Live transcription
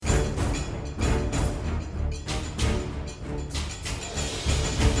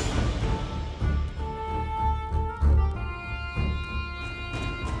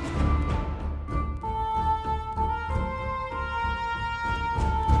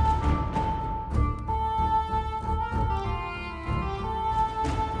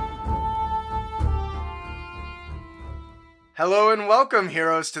Hello and welcome,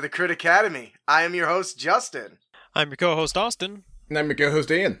 heroes, to the Crit Academy. I am your host, Justin. I'm your co-host, Austin. And I'm your co-host,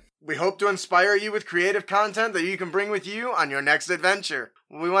 Ian. We hope to inspire you with creative content that you can bring with you on your next adventure.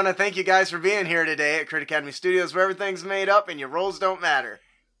 We want to thank you guys for being here today at Crit Academy Studios, where everything's made up and your roles don't matter.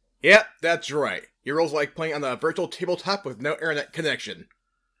 Yep, that's right. Your role's like playing on a virtual tabletop with no internet connection.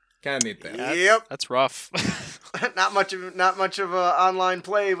 Kinda neat that. Yep. That's rough. Not much of a online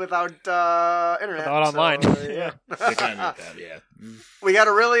play without internet. Without online. Yeah. They kinda need that, yeah. We got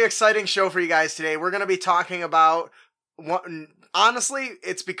a really exciting show for you guys today. We're going to be talking about, honestly,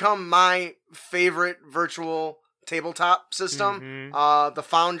 it's become my favorite virtual tabletop system, the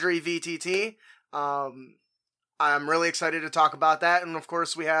Foundry VTT. I'm really excited to talk about that. And of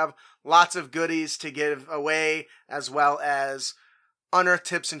course, we have lots of goodies to give away, as well as unearthed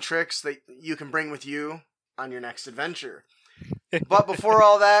tips and tricks that you can bring with you on your next adventure. But before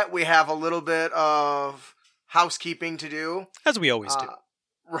all that, we have a little bit of housekeeping to do. As we always do.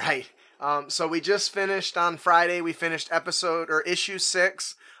 Right. So we just finished on Friday. We finished issue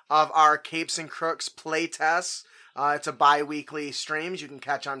 6 of our Capes and Crooks playtests. It's a bi-weekly streams you can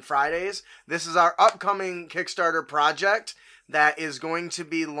catch on Fridays. This is our upcoming Kickstarter project that is going to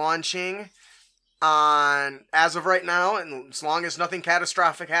be launching on, as of right now, and as long as nothing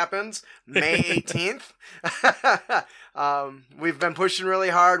catastrophic happens, May 18th. We've been pushing really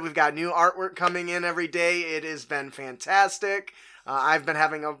hard. We've got new artwork coming in every day. It has been fantastic. I've been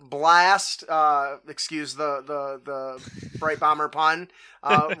having a blast. Excuse the Bright Bomber pun.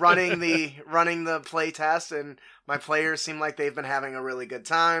 Running the play test, and my players seem like they've been having a really good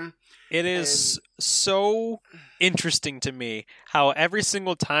time. It is so interesting to me how every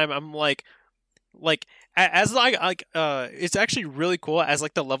single time I'm it's actually really cool as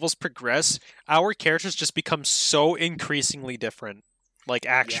like the levels progress, our characters just become so increasingly different. Like,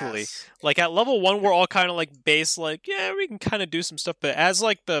 actually. Yes. Like, at level 1, we're all kind of, like, base, like, yeah, we can kind of do some stuff. But as,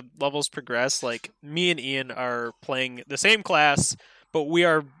 like, the levels progress, like, me and Ian are playing the same class, but we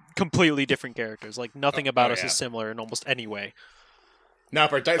are completely different characters. Like, nothing about us is similar in almost any way. Now,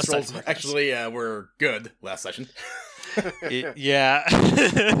 if our dice rolls actually were good last session. Yeah.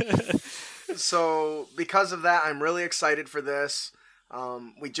 So, because of that, I'm really excited for this.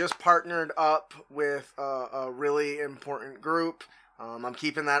 We just partnered up with a really important group. I'm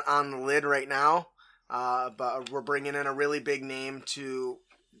keeping that on the lid right now, but we're bringing in a really big name to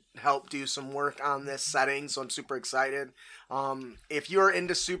help do some work on this setting, so I'm super excited. If you're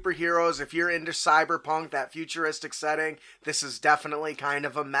into superheroes, if you're into cyberpunk, that futuristic setting, this is definitely kind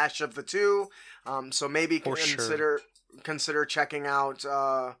of a mesh of the two. So maybe consider checking out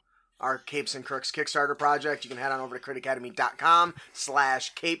our Capes and Crooks Kickstarter project. You can head on over to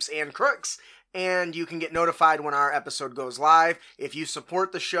critacademy.com/capesandcrooks. And you can get notified when our episode goes live. If you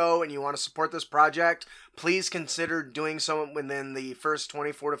support the show and you want to support this project, please consider doing so within the first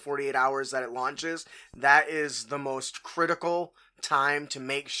 24 to 48 hours that it launches. That is the most critical time to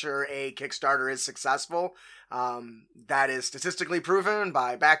make sure a Kickstarter is successful. That is statistically proven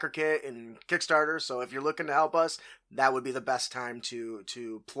by BackerKit and Kickstarter. So if you're looking to help us, that would be the best time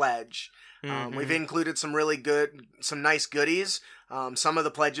to pledge. We've included some nice goodies. Some of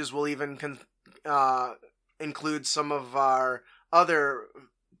the pledges will even include some of our other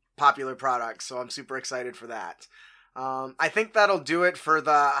popular products, so I'm super excited for that. I think that'll do it for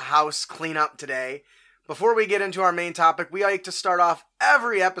the house cleanup today. Before we get into our main topic, we like to start off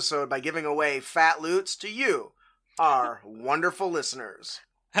every episode by giving away fat loots to you, our wonderful listeners.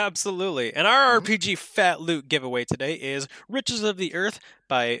 Absolutely. And our RPG Fat Loot giveaway today is Riches of the Earth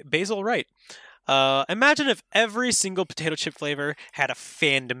by Basil Wright. Imagine if every single potato chip flavor had a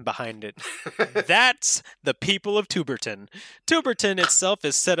fandom behind it. That's the people of Tuberton. Tuberton itself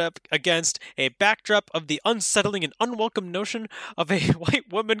is set up against a backdrop of the unsettling and unwelcome notion of a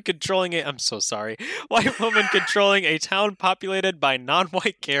white woman controlling a town populated by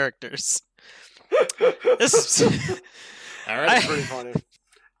non-white characters. This is... All right, pretty funny.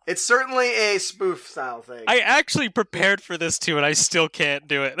 It's certainly a spoof style thing. I actually prepared for this too, and I still can't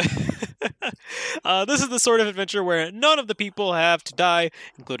do it. This is the sort of adventure where none of the people have to die,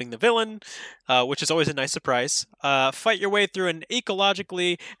 including the villain, which is always a nice surprise. Fight your way through an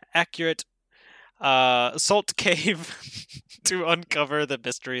ecologically accurate salt cave to uncover the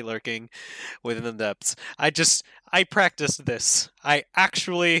mystery lurking within the depths. I practiced this. I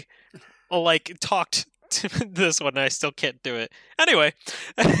actually, talked to this one, and I still can't do it. Anyway,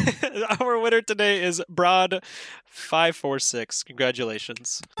 our winner today is Broad546.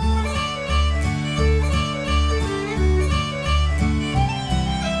 Congratulations.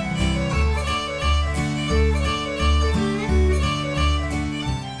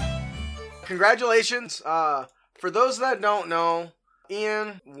 Congratulations. For those that don't know,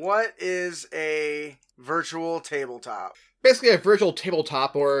 Ian, what is a virtual tabletop? Basically, a virtual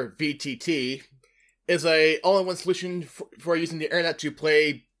tabletop, or VTT, is a all-in-one solution for using the internet to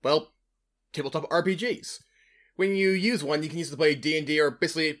play, well, tabletop RPGs. When you use one, you can use it to play D&D or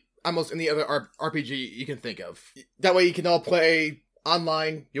basically almost any other RPG you can think of. That way you can all play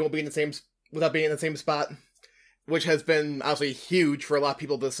online, you won't be in the same, without being in the same spot, which has been obviously huge for a lot of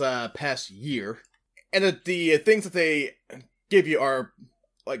people this past year. And the things that they give you are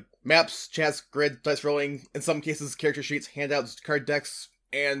like maps, chats, grid, dice rolling, in some cases character sheets, handouts, card decks,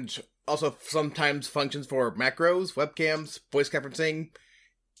 and also sometimes functions for macros, webcams, voice conferencing,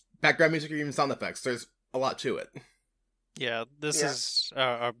 background music, or even sound effects. There's a lot to it. Yeah, this is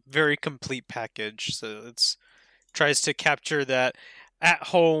a very complete package. So it's tries to capture that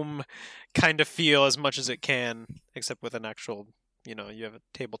at-home kind of feel as much as it can, except with an actual, you have a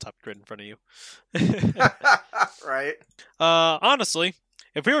tabletop grid in front of you. Right. Honestly,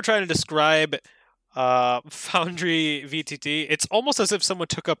 if we were trying to describe Foundry VTT, it's almost as if someone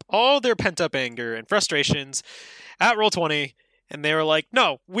took up all their pent-up anger and frustrations at Roll20, and they were like,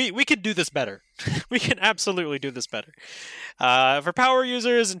 no, we could do this better. We can absolutely do this better. For power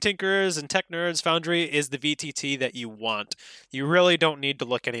users and tinkerers and tech nerds, Foundry is the VTT that you want. You really don't need to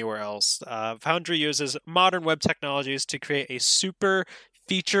look anywhere else. Foundry uses modern web technologies to create a super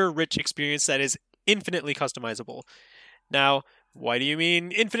feature-rich experience that is infinitely customizable. Now, why do you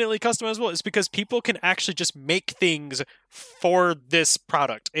mean infinitely customizable? It's because people can actually just make things for this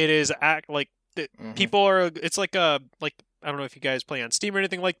product. It is people are. It's like I don't know if you guys play on Steam or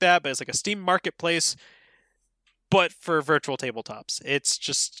anything like that, but it's like a Steam marketplace, but for virtual tabletops. It's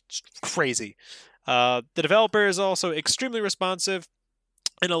just crazy. The developer is also extremely responsive,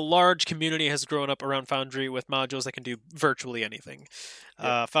 and a large community has grown up around Foundry with modules that can do virtually anything.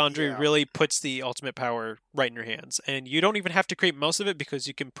 Foundry really puts the ultimate power right in your hands, and you don't even have to create most of it because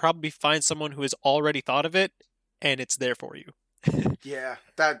you can probably find someone who has already thought of it, and it's there for you. Yeah,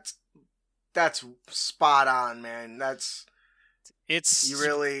 that's spot on, man.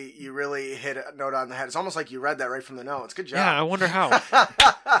 You really hit a note on the head. It's almost like you read that right from the notes. Good job. Yeah, I wonder how.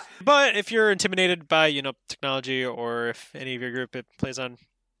 But if you're intimidated by, technology, or if any of your group plays on,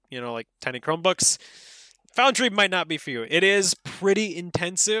 like tiny Chromebooks, Foundry might not be for you. It is pretty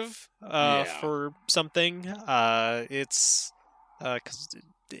intensive for something. It's because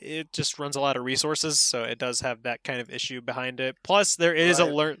it just runs a lot of resources, so it does have that kind of issue behind it. Plus, there is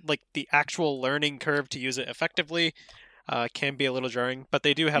the actual learning curve to use it effectively. Can be a little jarring, but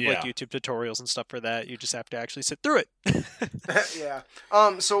they do have YouTube tutorials and stuff for that. You just have to actually sit through it. Yeah.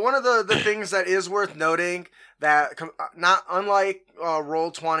 So one of the things that is worth noting that not unlike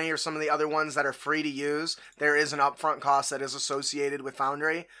Roll20 or some of the other ones that are free to use, there is an upfront cost that is associated with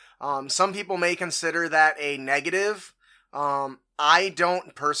Foundry. Some people may consider that a negative. I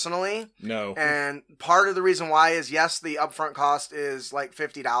don't personally. No. And part of the reason why is, yes, the upfront cost is like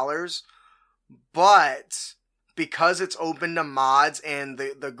 $50, but because it's open to mods and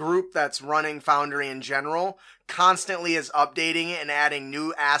the group that's running Foundry in general constantly is updating it and adding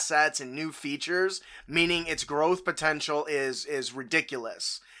new assets and new features, meaning its growth potential is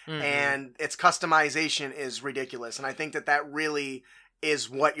ridiculous. Mm-hmm. And its customization is ridiculous. And I think that really is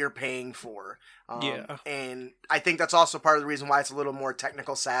what you're paying for. And I think that's also part of the reason why it's a little more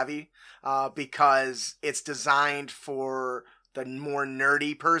technical savvy, because it's designed for the more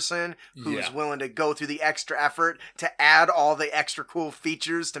nerdy person who's willing to go through the extra effort to add all the extra cool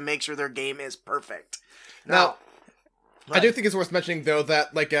features to make sure their game is perfect. Now, I do think it's worth mentioning, though,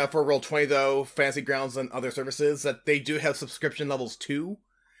 that for Roll20, though, Fantasy Grounds and other services, that they do have subscription levels too,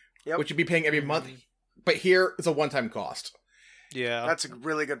 which you'd be paying every month. But here, it's a one-time cost. Yeah. That's a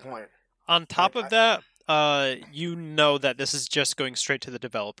really good point. On top of that, that this is just going straight to the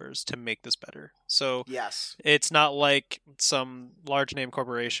developers to make this better. So yes, it's not like some large name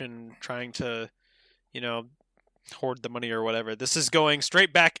corporation trying to, hoard the money or whatever. This is going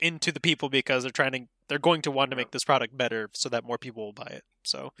straight back into the people because they're going to want to make this product better so that more people will buy it.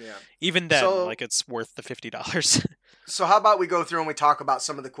 So even then, it's worth the $50. So how about we go through and we talk about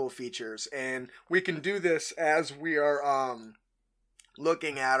some of the cool features, and we can do this as we are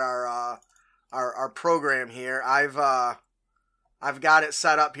looking at our program here. I've got it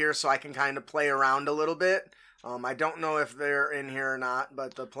set up here so I can kind of play around a little bit. I don't know if they're in here or not,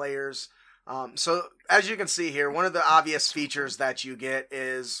 but the players. So as you can see here, one of the obvious features that you get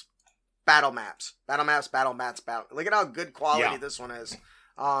is battle maps. Look at how good quality this one is.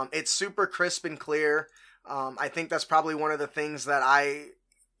 It's super crisp and clear. I think that's probably one of the things that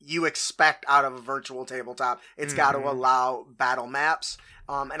you expect out of a virtual tabletop. It's got to allow battle maps.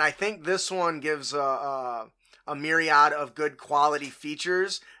 And I think this one gives a a myriad of good quality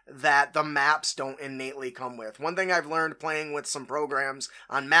features that the maps don't innately come with. One thing I've learned playing with some programs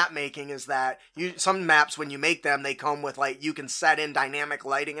on map making is that some maps, when you make them, they come with, like, you can set in dynamic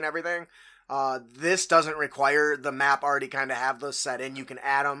lighting and everything. This doesn't require the map already kind of have those set in. You can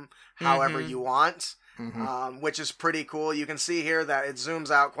add them however you want, which is pretty cool. You can see here that it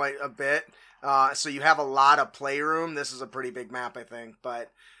zooms out quite a bit. So you have a lot of playroom. This is a pretty big map, I think. But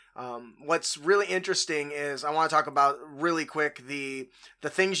what's really interesting is I want to talk about really quick the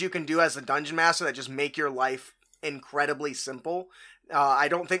things you can do as a dungeon master that just make your life incredibly simple. I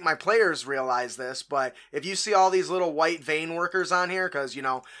don't think my players realize this, but if you see all these little white vein workers on here, because, you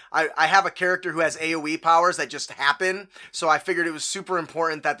know, I have a character who has AoE powers that just happen, so I figured it was super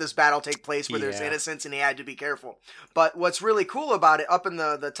important that this battle take place where there's innocents and he had to be careful. But what's really cool about it, up in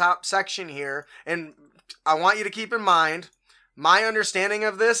the top section here, and I want you to keep in mind, my understanding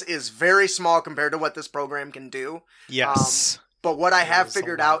of this is very small compared to what this program can do. Yes. But what I have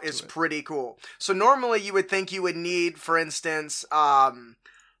figured out is pretty cool. So normally you would think you would need, for instance,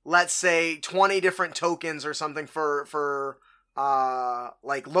 let's say 20 different tokens or something for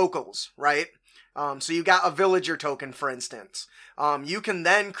like locals, right? So you got a villager token, for instance. You can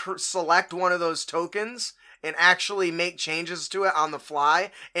then select one of those tokens and actually make changes to it on the fly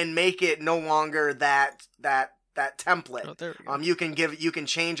and make it no longer that template. Oh, there we go. You can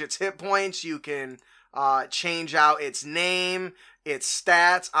change its hit points. You can change out its name, its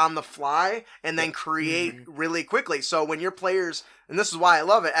stats on the fly, and then create really quickly. So when your players, and this is why I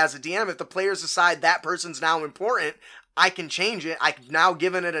love it as a DM, if the players decide that person's now important, I can change it. I've now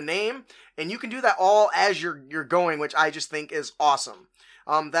given it a name, and you can do that all as you're going, which I just think is awesome.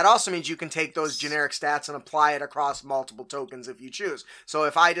 That also means you can take those generic stats and apply it across multiple tokens if you choose. So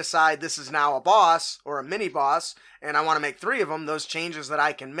if I decide this is now a boss or a mini boss, and I want to make 3 of them, those changes that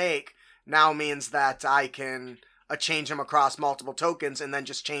I can make now means that I can change them across multiple tokens and then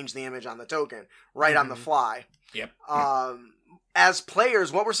just change the image on the token right on the fly. Yep. As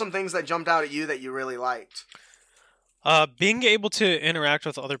players, what were some things that jumped out at you that you really liked? Being able to interact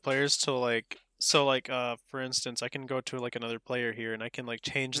with other players to for instance, I can go to like another player here and I can like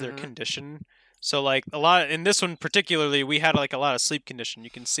change their condition. So like in this one particularly, we had like a lot of sleep condition. You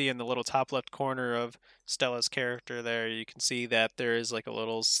can see in the little top left corner of Stella's character there, you can see that there is like a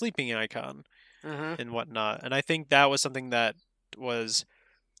little sleeping icon and whatnot. And I think that was something that was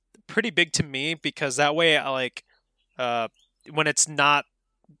pretty big to me because that way I like when it's not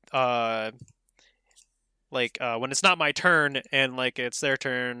when it's not my turn and like it's their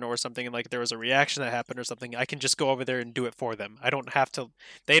turn or something and like there was a reaction that happened or something, I can just go over there and do it for them. They don't have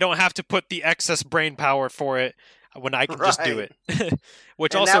to put the excess brain power for it when I can just do it.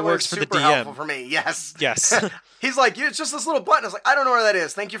 Which and also works for the DM. Helpful for me. Yes. Yes. He's like, it's just this little button. I was like, I don't know where that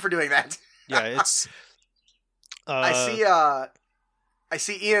is. Thank you for doing that. Yeah, it's I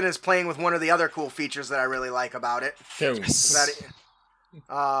see Ian is playing with one of the other cool features that I really like about it. Yes.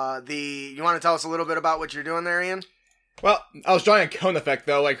 You want to tell us a little bit about what you're doing there, Ian? Well, I was drawing a cone effect,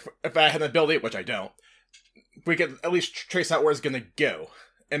 though, like, if I had an ability, which I don't, we could at least trace out where it's gonna go,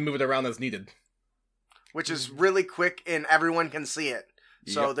 and move it around as needed. Which is really quick, and everyone can see it.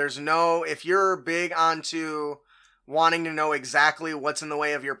 So there's no, if you're big onto wanting to know exactly what's in the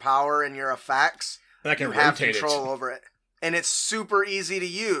way of your power and your effects, you have control over it. And it's super easy to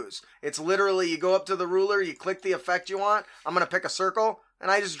use. It's literally, you go up to the ruler, you click the effect you want. I'm going to pick a circle,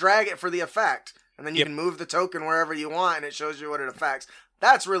 and I just drag it for the effect. And then you can move the token wherever you want, and it shows you what it affects.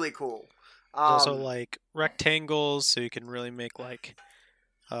 That's really cool. Also, like, rectangles, so you can really make, like,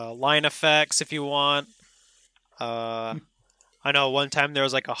 line effects if you want. I know one time there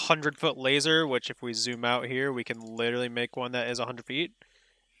was, like, 100-foot laser, which if we zoom out here, we can literally make one that is 100 feet.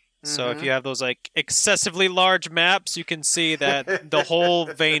 So if you have those like excessively large maps, you can see that the whole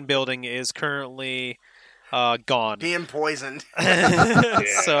vein building is currently gone. Being poisoned.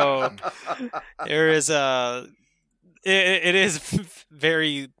 So there is it is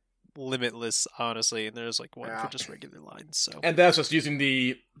very limitless, honestly, and there's like one for just regular lines. So and that's just using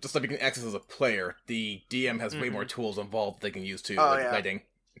just like you can access as a player. The DM has way more tools involved they can use too, lighting.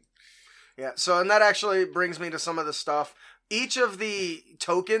 Yeah, so and that actually brings me to some of the stuff. Each of the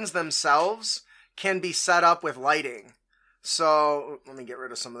tokens themselves can be set up with lighting. So, let me get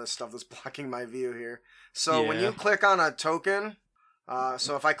rid of some of this stuff that's blocking my view here. So, when you click on a token,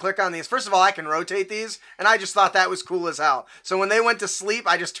 so if I click on these, first of all, I can rotate these, and I just thought that was cool as hell. So, when they went to sleep,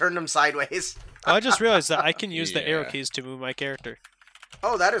 I just turned them sideways. I just realized that I can use the arrow keys to move my character.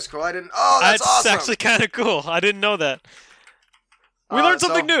 Oh, that is cool. I didn't... Oh, that's awesome! That's actually kind of cool. I didn't know that. We learned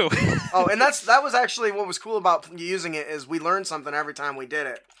something new. And that was actually what was cool about using it is we learned something every time we did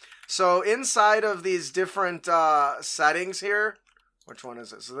it. So inside of these different settings here, which one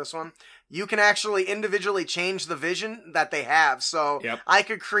is it? So this one, you can actually individually change the vision that they have. So Yep. I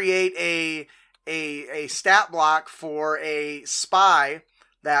could create a stat block for a spy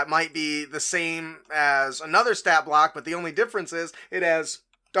that might be the same as another stat block, but the only difference is it has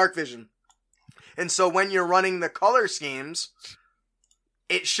dark vision. And so when you're running the color schemes,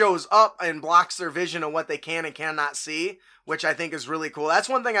 it shows up and blocks their vision of what they can and cannot see, which I think is really cool. That's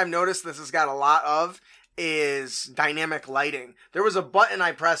one thing I've noticed this has got a lot of, is dynamic lighting. There was a button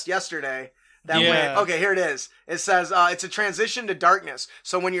I pressed yesterday that went, okay, here it is. It says it's a transition to darkness.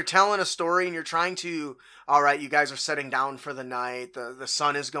 So when you're telling a story and you're trying to, all right, you guys are setting down for the night, the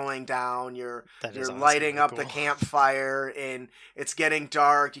sun is going down, you're lighting up the campfire, and it's getting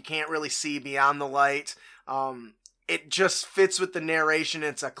dark, you can't really see beyond the light. It just fits with the narration.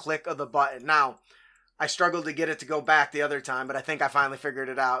 It's a click of the button. Now, I struggled to get it to go back the other time, but I think I finally figured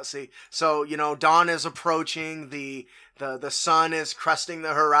it out. See, so, dawn is approaching, the sun is cresting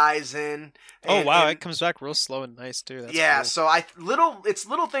the horizon. And, it comes back real slow and nice too. That's cool. So it's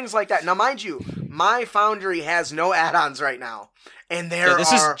little things like that. Now, mind you, my Foundry has no add-ons right now, and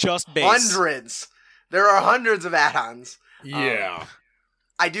this is just base. Hundreds. There are hundreds of add-ons. Yeah.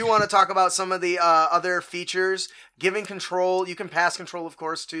 I do want to talk about some of the other features. Giving control, you can pass control, of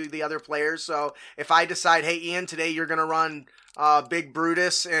course, to the other players. So if I decide, hey, Ian, today you're going to run Big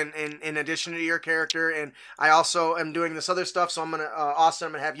Brutus in addition to your character, and I also am doing this other stuff, so I'm going to, Austin,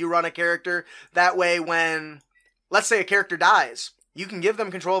 I'm going to have you run a character. That way when, let's say a character dies, you can give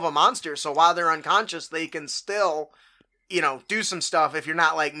them control of a monster, so while they're unconscious, they can still, do some stuff if you're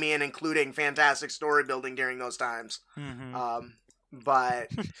not like me and including fantastic story building during those times. Mm-hmm. But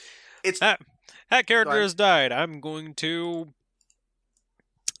it's that character has died. I'm going to.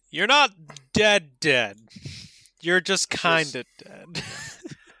 You're not dead. You're just kind of dead.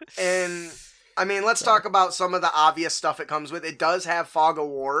 And I mean, let's talk about some of the obvious stuff it comes with. It does have Fog of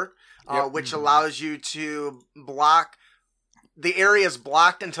War, which allows you to block. The area is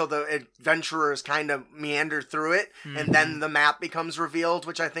blocked until the adventurers kind of meander through it, and then the map becomes revealed,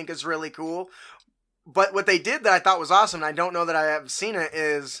 which I think is really cool. But what they did that I thought was awesome, and I don't know that I have seen it,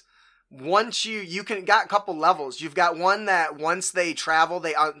 is once you got a couple levels. You've got one that once they travel,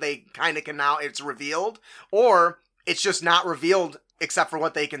 they kind of can now, it's revealed, or it's just not revealed except for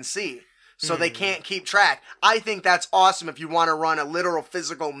what they can see. So they can't keep track. I think that's awesome if you want to run a literal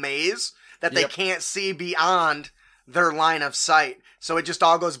physical maze that they can't see beyond their line of sight. So it just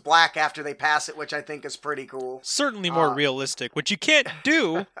all goes black after they pass it, which I think is pretty cool. Certainly more realistic, which you can't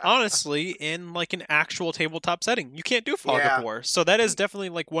do, honestly, in like an actual tabletop setting. You can't do Fog of War. So that is definitely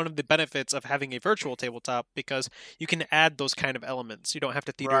like one of the benefits of having a virtual tabletop, because you can add those kind of elements. You don't have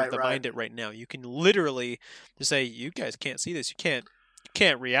to theater of the mind it right now. You can literally just say, you guys can't see this. You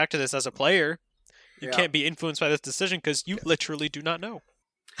can't react to this as a player. You can't be influenced by this decision because you literally do not know.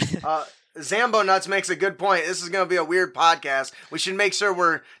 Zambo Nuts makes a good point. This is going to be a weird podcast. We should make sure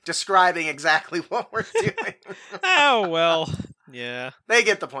we're describing exactly what we're doing. Oh, well, yeah. They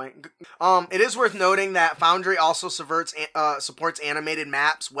get the point. It is worth noting that Foundry also supports animated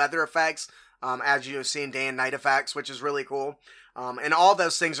maps, weather effects, as you've seen, day and night effects, which is really cool. And all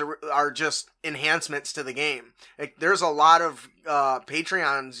those things are just enhancements to the game. There's a lot of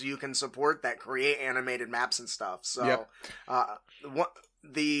Patreons you can support that create animated maps and stuff. So,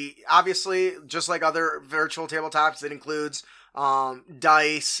 obviously, just like other virtual tabletops, it includes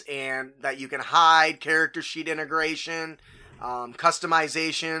dice, and that you can hide, character sheet integration,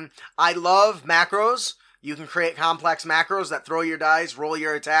 customization. I love macros. You can create complex macros that throw your dice, roll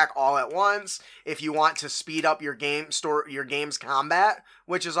your attack all at once. If you want to speed up your game's combat,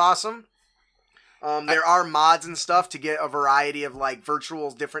 which is awesome. There are mods and stuff to get a variety of like virtual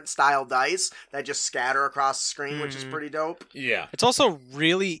different style dice that just scatter across the screen, which is pretty dope. Yeah. It's also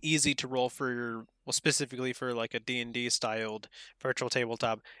really easy to roll specifically for like a D&D styled virtual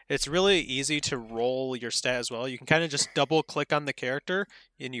tabletop. It's really easy to roll your stat as well. You can kind of just double click on the character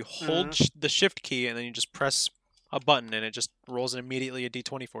and you hold the shift key, and then you just press a button and it just rolls immediately a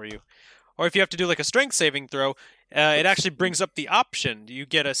D20 for you. Or if you have to do like a strength saving throw, it actually brings up the option. You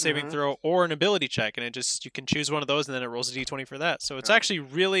get a saving throw or an ability check, and you can choose one of those, and then it rolls a D20 for that. So it's actually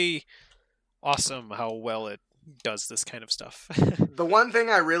really awesome how well it does this kind of stuff. The one thing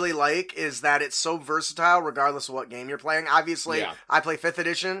I really like is that it's so versatile regardless of what game you're playing. Obviously, I play 5th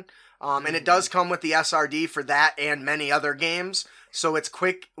edition, and it does come with the SRD for that and many other games. So it's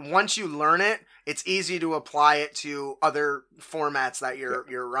quick. Once you learn it, it's easy to apply it to other formats that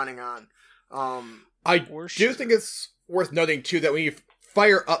you're running on. I do think it's worth noting, too, that when you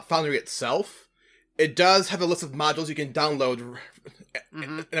fire up Foundry itself, it does have a list of modules you can download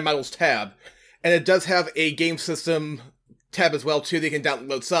in the modules tab. And it does have a game system tab as well, too, that you can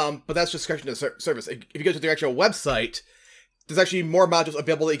download some, but that's just scratching the surface. If you go to the actual website, there's actually more modules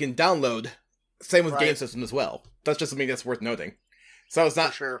available that you can download. Same with game system as well. That's just something that's worth noting. So it's not...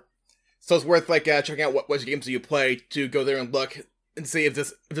 For sure. So it's worth checking out what games do you play to go there and look and see if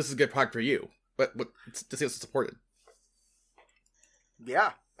this is a good product for you. But to see if it's supported.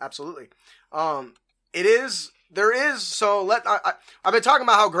 Yeah, absolutely. It is. There is. So I've been talking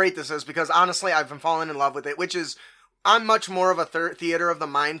about how great this is because honestly, I've been falling in love with it. Which is, I'm much more of a theater of the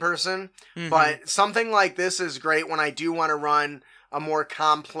mind person. But something like this is great when I do want to run a more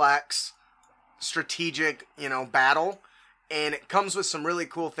complex, strategic, battle. And it comes with some really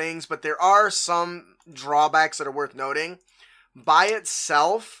cool things, but there are some drawbacks that are worth noting. By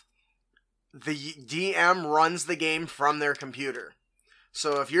itself, the DM runs the game from their computer.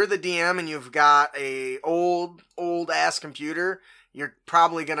 So if you're the DM and you've got a old ass computer, you're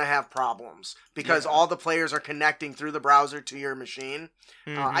probably going to have problems because all the players are connecting through the browser to your machine.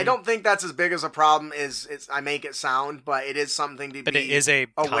 I don't think that's as big as a problem as I make it sound, but it is something to be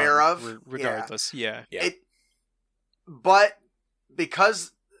aware of. Regardless, yeah. But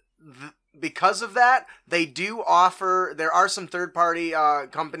because of that, they do offer. There are some third-party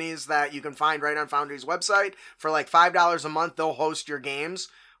companies that you can find right on Foundry's website for like $5 a month. They'll host your games,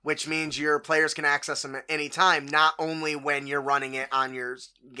 which means your players can access them at any time, not only when you're running it on your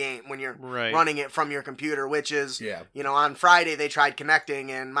game, when you're running it from your computer. Which is, on Friday they tried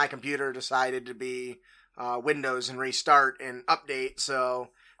connecting, and my computer decided to be Windows and restart and update,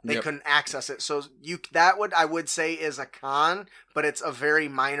 so. They couldn't access it. So I would say is a con, but it's a very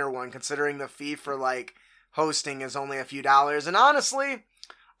minor one considering the fee for like hosting is only a few dollars. And honestly,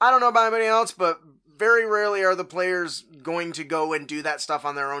 I don't know about anybody else, but very rarely are the players going to go and do that stuff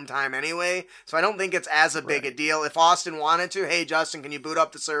on their own time anyway. So I don't think it's as a big a deal. If Austin wanted to, hey Justin, can you boot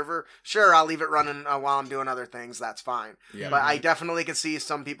up the server? Sure, I'll leave it running while I'm doing other things. That's fine. Yeah. But I definitely can see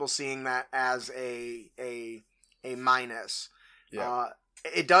some people seeing that as a minus. Yeah.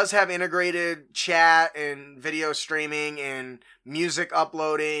 It does have integrated chat and video streaming and music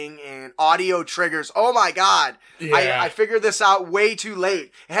uploading and audio triggers. Oh my god. I figured this out way too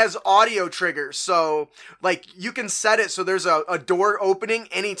late. It has audio triggers. So like you can set it so there's a door opening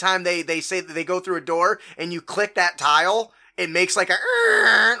anytime they say that they go through a door and you click that tile. It makes like a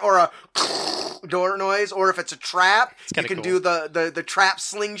or a door noise, or if it's a trap, you can do the trap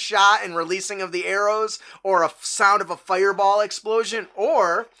slingshot and releasing of the arrows, or a sound of a fireball explosion.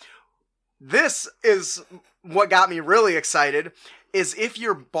 Or this is what got me really excited, is if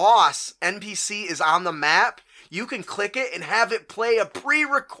your boss NPC is on the map, you can click it and have it play a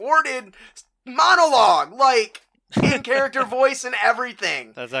pre-recorded monologue, like in character voice and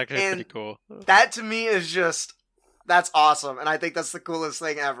everything. That's actually pretty cool. That to me is just. That's awesome, and I think that's the coolest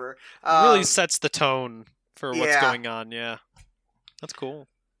thing ever. Really sets the tone for what's going on, That's cool.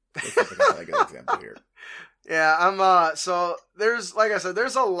 That's a good example here. Yeah, so there's, like I said,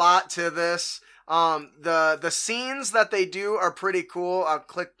 there's a lot to this. The scenes that they do are pretty cool. I'll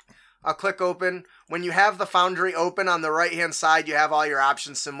click open. When you have the Foundry open on the right hand side, you have all your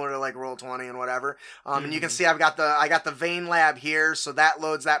options similar to like Roll20 and whatever. And you can see I got the Vein Lab here, so that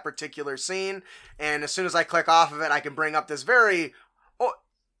loads that particular scene. And as soon as I click off of it, I can bring up this very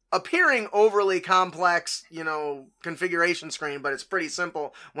appearing overly complex, configuration screen, but it's pretty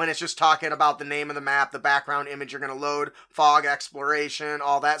simple when it's just talking about the name of the map, the background image you're going to load, fog exploration,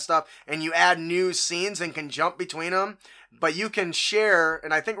 all that stuff. And you add new scenes and can jump between them. But you can share,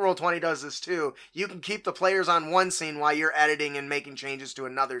 and I think Roll20 does this too, you can keep the players on one scene while you're editing and making changes to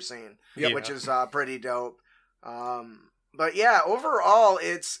another scene, which is pretty dope. But yeah, overall,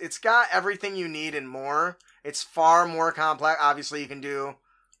 it's got everything you need and more. It's far more complex. Obviously, you can do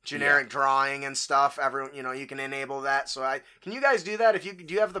generic drawing and stuff. You can enable that. So can you guys do that?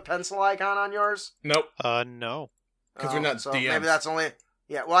 Do you have the pencil icon on yours? Nope. No. Because we're not DMs. Maybe that's only...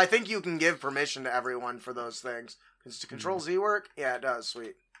 Yeah, well, I think you can give permission to everyone for those things. Does Control Z work? Yeah, it does.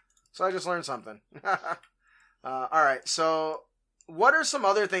 Sweet. So I just learned something. All right. So what are some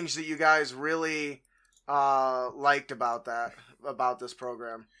other things that you guys really liked about this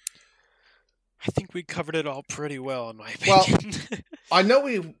program? I think we covered it all pretty well, in my opinion. Well, I know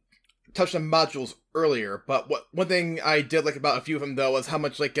we touched on modules earlier, but one thing I did like about a few of them, though, was how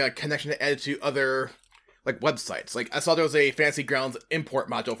much connection it added to other websites. I saw there was a Fantasy Grounds import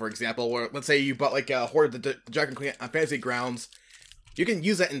module, for example, where let's say you bought a Horde of the Dragon Queen on Fantasy Grounds, you can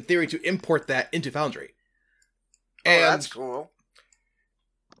use that in theory to import that into Foundry. And that's cool.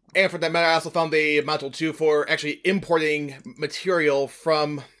 And for that matter, I also found the module 2 for actually importing material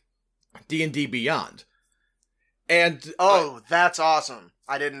from D&D Beyond. And that's awesome.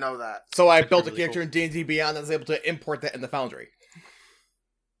 I didn't know that. So I built a really character cool. in D&D Beyond and was able to import that in the Foundry.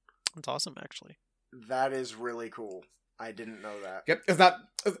 That's awesome, actually. That is really cool. I didn't know that. Yep, it's not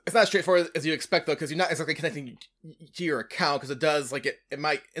as straightforward as you expect though, because you're not exactly connecting to your account. Because it does like it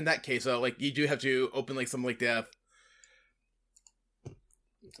might in that case though, like you do have to open like some like the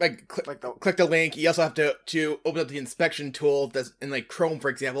click the link. You also have to open up the inspection tool that's in like Chrome, for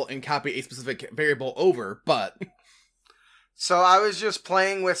example, and copy a specific variable over. But so I was just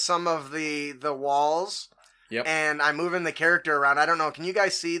playing with some of the walls. Yep. And I'm moving the character around. I don't know. Can you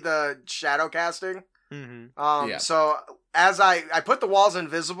guys see the shadow casting? Mm-hmm. Yeah. So as I put the walls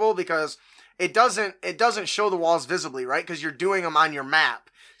invisible because it doesn't show the walls visibly, right? Because you're doing them on your map.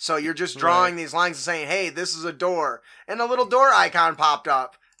 So you're just drawing these lines and saying, hey, this is a door. And a little door icon popped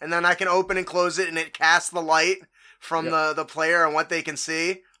up. And then I can open and close it and it casts the light from the player and what they can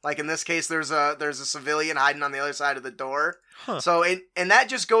see. Like in this case, there's a civilian hiding on the other side of the door. Huh. So and that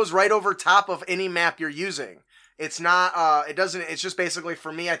just goes right over top of any map you're using. It's not it's just basically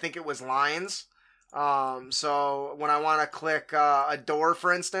for me, I think it was lines. So when I want to click a door,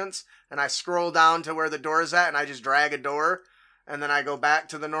 for instance, and I scroll down to where the door is at and I just drag a door and then I go back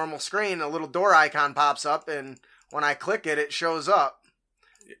to the normal screen, a little door icon pops up and when I click it, it shows up,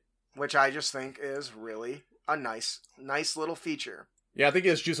 which I just think is really a nice little feature. Yeah, I think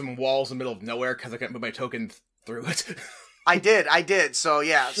it's just some walls in the middle of nowhere because I can't move my token through it. I did. So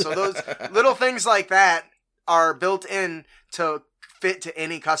yeah, so those little things like that are built in to fit to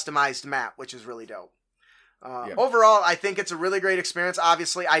any customized map, which is really dope. Overall, I think it's a really great experience.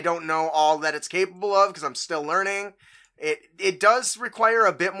 Obviously, I don't know all that it's capable of because I'm still learning. It does require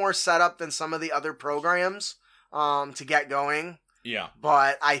a bit more setup than some of the other programs to get going. Yeah.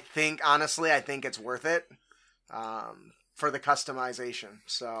 But I think, honestly, it's worth it for the customization.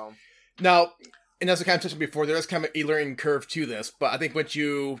 So now, and as I kind of touched on before, there is kind of an e-learning curve to this, but I think once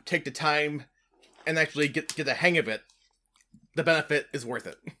you take the time and actually get the hang of it, the benefit is worth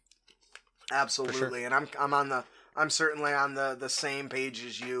it. Absolutely, sure. And I'm certainly on the same page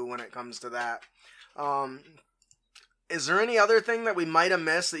as you when it comes to that. Is there any other thing that we might have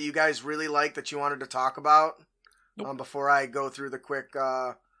missed that you guys really like that you wanted to talk about? Nope. Before I go through the quick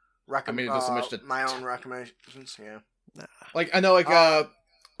my own recommendations. Yeah. Like I know,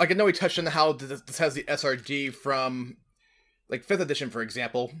 I know we touched on how this has the SRD from like 5th edition, for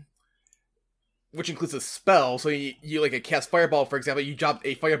example, which includes a spell. So you like a cast Fireball, for example, you drop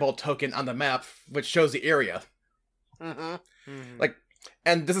a Fireball token on the map, which shows the area. Mm-hmm. Mm-hmm. Like,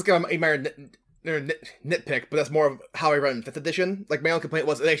 and this is kind of a minor nitpick, but that's more of how I run in 5th edition. Like, my own complaint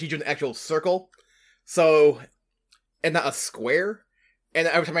was it actually drew an actual circle, so, and not a square. And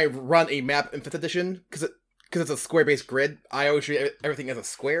every time I run a map in 5th edition, because it's a square-based grid, I always treat everything as a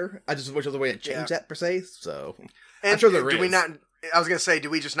square. I just wish there was a way to change that, per se, so. And I'm sure there is. I was going to say,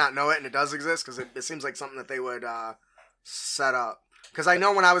 do we just not know it and it does exist? Because it seems like something that they would set up. Because I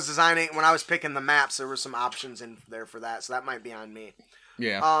know when I was picking the maps, there were some options in there for that, so that might be on me.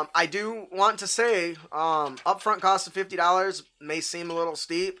 Yeah. I do want to say, upfront cost of $50 may seem a little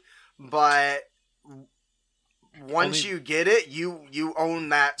steep, but once you get it, you own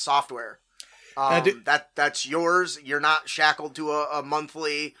that software. That's yours. You're not shackled to a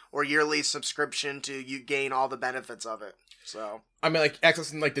monthly or yearly subscription to you gain all the benefits of it. So I mean, like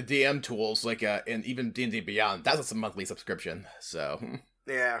accessing like the DM tools, like and even D&D Beyond, that's a monthly subscription. So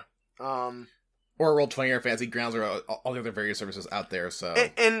yeah. Or Roll20 or Fantasy Grounds or all the other various services out there. So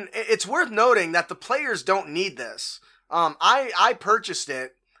and it's worth noting that the players don't need this. I purchased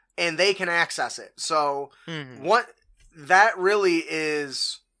it and they can access it. So what that really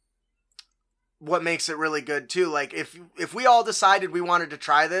is what makes it really good too. Like if we all decided we wanted to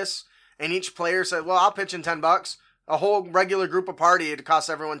try this and each player said, well, I'll pitch in $10, a whole regular group of party, it'd cost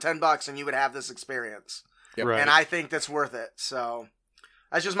everyone $10 and you would have this experience. Yep. Right. And I think that's worth it. So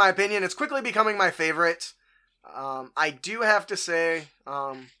that's just my opinion. It's quickly becoming my favorite. I do have to say,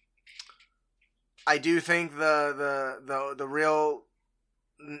 I do think the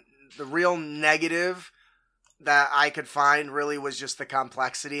real negative that I could find really was just the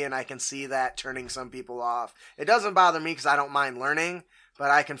complexity, and I can see that turning some people off. It doesn't bother me because I don't mind learning, but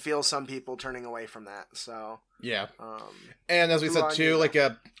I can feel some people turning away from that. So yeah, and as we said too, like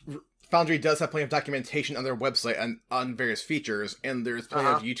Foundry does have plenty of documentation on their website on various features, and there's plenty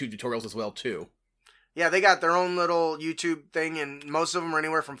of YouTube tutorials as well too. Yeah, they got their own little YouTube thing, and most of them are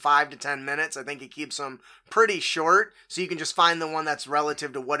anywhere from 5 to 10 minutes. I think it keeps them pretty short, so you can just find the one that's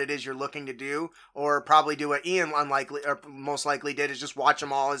relative to what it is you're looking to do, or probably do what Ian most likely did, is just watch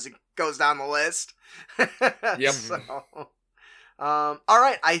them all as it goes down the list. Yep. So, all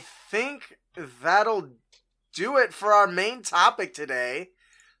right, I think that'll do it for our main topic today.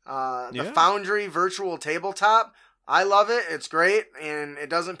 The Foundry virtual tabletop. I love it. It's great, and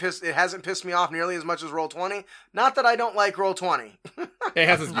it hasn't pissed me off nearly as much as Roll20. Not that I don't like Roll20. It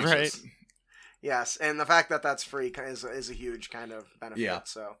has its uses. Right. Yes, and the fact that that's free is a huge kind of benefit. Yeah.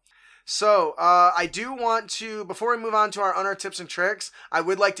 So I do want to, before we move on to our Unearthed Tips and Tricks, I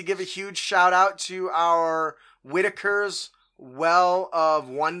would like to give a huge shout out to our Whitaker's Well of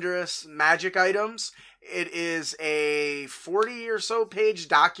Wondrous Magic Items. It is a 40 or so page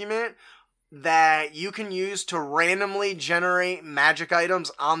document that you can use to randomly generate magic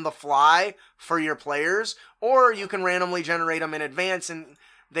items on the fly for your players, or you can randomly generate them in advance, and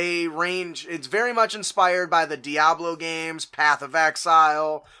they range. It's very much inspired by the Diablo games, Path of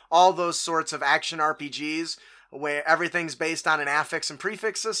Exile, all those sorts of action RPGs where everything's based on an affix and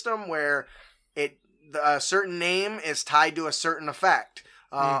prefix system where a certain name is tied to a certain effect.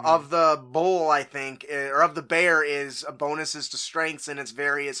 Of the bull, I think, or of the bear is bonuses to strengths in its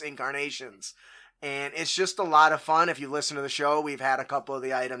various incarnations. And it's just a lot of fun. If you listen to the show, we've had a couple of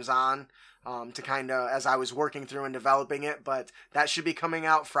the items on to kind of, as I was working through and developing it. But that should be coming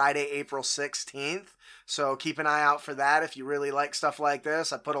out Friday, April 16th. So keep an eye out for that if you really like stuff like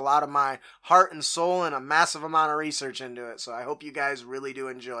this. I put a lot of my heart and soul and a massive amount of research into it. So I hope you guys really do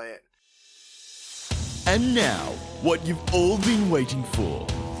enjoy it. And now, what you've all been waiting for.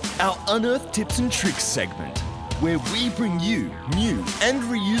 Our Unearthed Tips and Tricks segment, where we bring you new and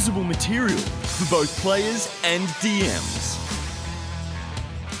reusable material for both players and DMs.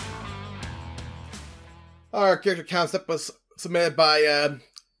 Our character concept was submitted by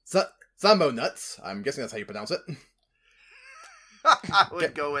Zambo Nuts. I'm guessing that's how you pronounce it. I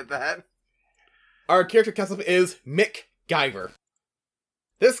would go with that. Our character concept is Mick Guyver.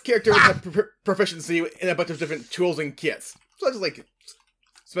 This character would have proficiency in a bunch of different tools and kits, such as like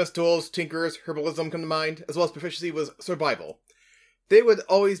Smith's tools, Tinkerers, Herbalism come to mind, as well as proficiency with survival. They would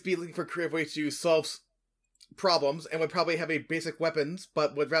always be looking for creative ways to solve problems, and would probably have a basic weapons,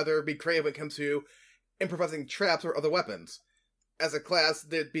 but would rather be creative when it comes to improvising traps or other weapons. As a class,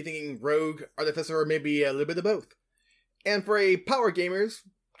 they'd be thinking Rogue, Artificer, or maybe a little bit of both. And for a power gamers,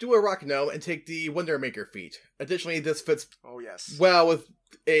 do a Rock Gnome and take the Wonder Maker feat. Additionally, this fits well with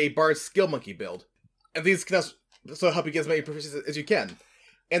a Bard's Skill Monkey build. And these can also help you get as many proficiencies as you can.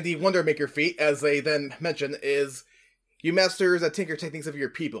 And the Wonder Maker feat, as they then mention, is you master the tinker techniques of your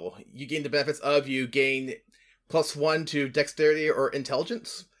people. You gain the benefits of, you gain +1 to dexterity or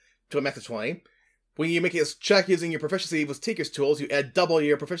intelligence to a max of 20. When you make a check using your proficiency with Tinker's tools, you add double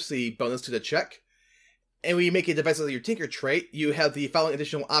your proficiency bonus to the check. And when you make a device with your Tinker trait, you have the following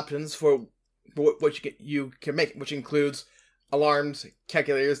additional options for what you can make, which includes alarms,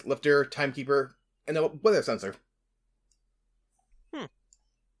 calculators, lifter, timekeeper, and a weather sensor.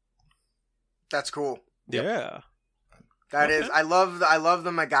 That's cool. Yeah. That is, I love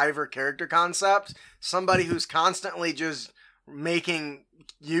the MacGyver character concept. Somebody who's constantly just making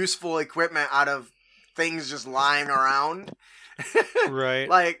useful equipment out of things just lying around. Right.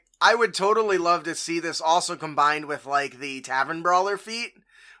 Like, I would totally love to see this also combined with, like, the Tavern Brawler feat,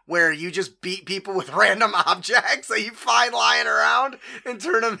 where you just beat people with random objects that you find lying around and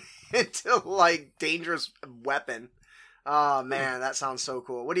turn them into, like, dangerous weapon. Oh, man, that sounds so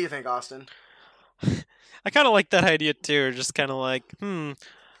cool. What do you think, Austin? I kind of like that idea too. Just kind of like,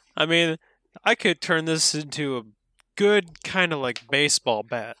 I mean, I could turn this into a good kind of like baseball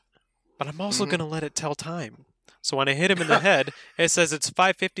bat, but I'm also going to let it tell time. So when I hit him in the head, it says it's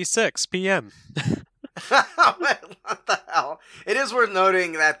 5:56 p.m. What the hell? It is worth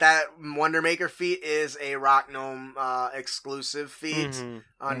noting that Wonder Maker feat is a Rock Gnome exclusive feat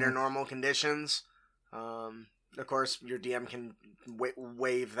under normal conditions. Of course, your DM can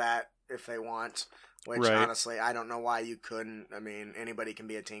waive that if they want, which honestly, I don't know why you couldn't. I mean, anybody can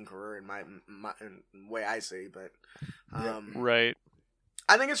be a tinkerer in my way I see, but right.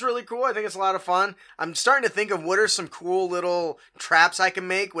 I think it's really cool. I think it's a lot of fun. I'm starting to think of what are some cool little traps I can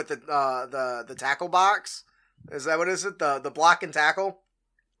make with the tackle box. Is that what is it? The block and tackle?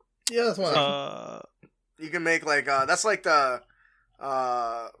 Yeah, that's one. You can make like that's like the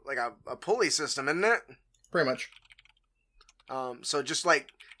like a pulley system, isn't it? Pretty much. So just like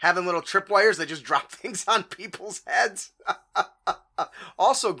having little tripwires that just drop things on people's heads.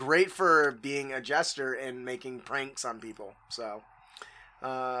 Also great for being a jester and making pranks on people. So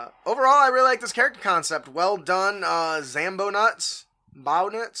overall, I really like this character concept. Well done, Zambo Nuts.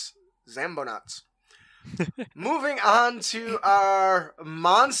 Moving on to our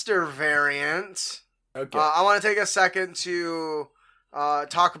monster variant. Okay. I want to take a second to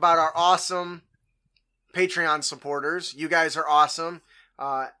talk about our awesome Patreon supporters. You guys are awesome.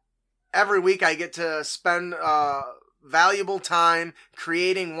 every week I get to spend valuable time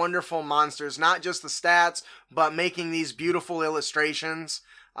creating wonderful monsters, not just the stats, but making these beautiful illustrations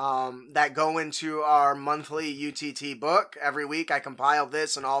that go into our monthly UTT book. Every week I compile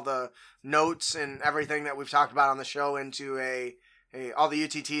this and all the notes and everything that we've talked about on the show into all the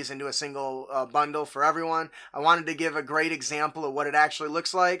UTTs into a single bundle for everyone. I wanted to give a great example of what it actually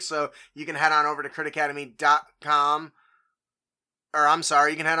looks like, so you can head on over to critacademy.com, or I'm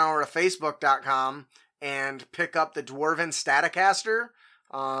sorry, you can head on over to facebook.com and pick up the Dwarven Staticaster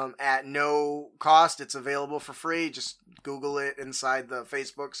at no cost. It's available for free. Just Google it inside the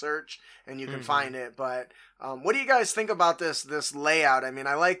Facebook search and you can find it. But what do you guys think about this layout? I mean,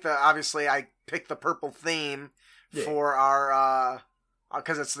 I like obviously I picked the purple theme for our,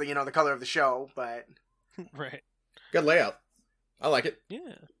 because it's the color of the show, but. Right. Good layout. I like it.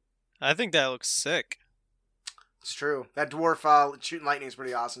 Yeah. I think that looks sick. It's true. That dwarf shooting lightning is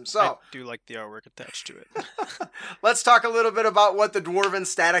pretty awesome. So I do like the artwork attached to it. let's talk a little bit about what the Dwarven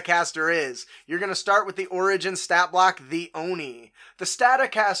Staticaster is. You're going to start with the origin stat block, the Oni. The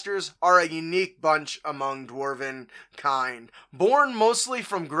Staticasters are a unique bunch among Dwarven kind. Born mostly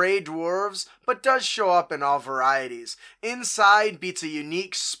from gray dwarves, but does show up in all varieties. Inside beats a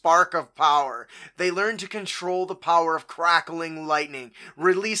unique spark of power. They learn to control the power of crackling lightning,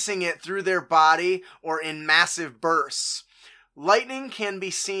 releasing it through their body or in massive bursts. Lightning can be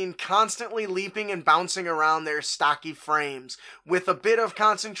seen constantly leaping and bouncing around their stocky frames. With a bit of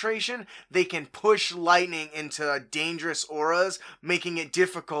concentration, they can push lightning into dangerous auras, making it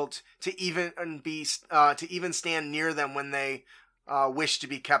difficult to even stand near them when they wish to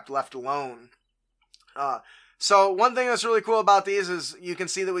be kept left alone. So one thing that's really cool about these is you can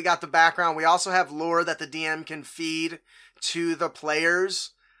see that we got the background. We also have lore that the DM can feed to the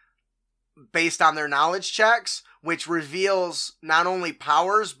players based on their knowledge checks, which reveals not only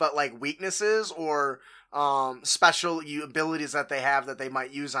powers, but like weaknesses or special abilities that they have that they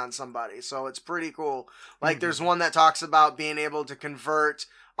might use on somebody. So it's pretty cool. Like there's one that talks about being able to convert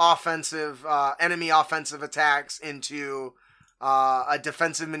enemy offensive attacks into a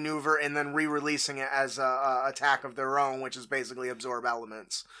defensive maneuver and then re-releasing it as a attack of their own, which is basically absorb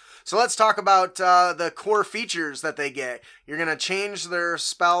elements. So let's talk about the core features that they get. You're going to change their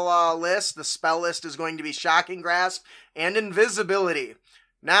spell list. The spell list is going to be Shocking Grasp and Invisibility.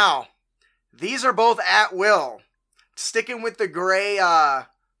 Now, these are both at will. Sticking with the gray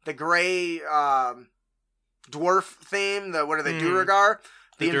dwarf theme, Duergar.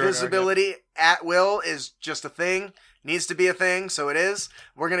 The invisibility at will is just a thing. Needs to be a thing, so it is.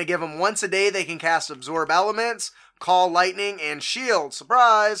 We're going to give them once a day. They can cast Absorb Elements, Call Lightning, and Shield.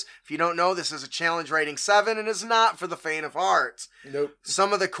 Surprise! If you don't know, this is a challenge rating 7 and is not for the faint of heart. Nope.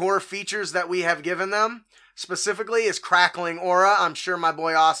 Some of the core features that we have given them specifically is Crackling Aura. I'm sure my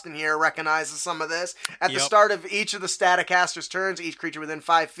boy Austin here recognizes some of this. At the start of each of the Staticaster's turns, each creature within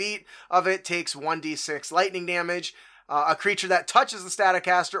 5 feet of it takes 1d6 lightning damage. A creature that touches the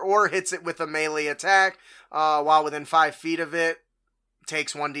Staticaster or hits it with a melee attack while within 5 feet of it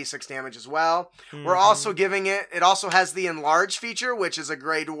takes 1d6 damage as well. We're also giving it also has the Enlarge feature, which is a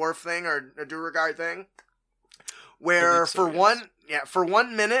Grey Dwarf thing or a Duergar thing, where for 1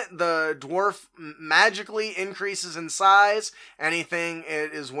 minute the dwarf magically increases in size. Anything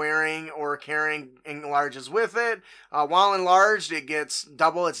it is wearing or carrying enlarges with it. While enlarged, it gets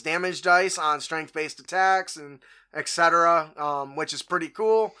double its damage dice on strength-based attacks and etc., which is pretty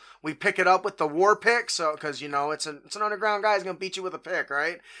cool. We pick it up with the war pick, so because it's an underground guy who's gonna beat you with a pick,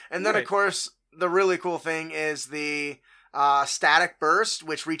 right? And then of course the really cool thing is the Static Burst,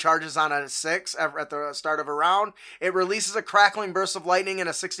 which recharges on a 6 at the start of a round. It releases a crackling burst of lightning in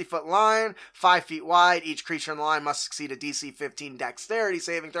a 60-foot line, 5 feet wide. Each creature in the line must succeed a DC 15 Dexterity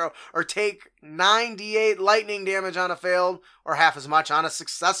saving throw or take 9d8 lightning damage on a failed or half as much on a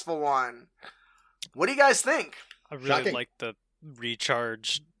successful one. What do you guys think? I really like the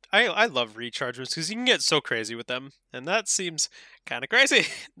recharge. I love rechargers because you can get so crazy with them, and that seems kind of crazy.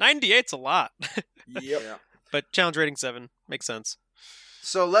 98's a lot. Yep. But challenge rating 7 makes sense.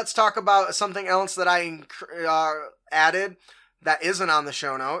 So let's talk about something else that I added that isn't on the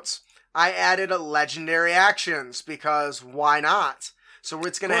show notes. I added a legendary actions because why not? So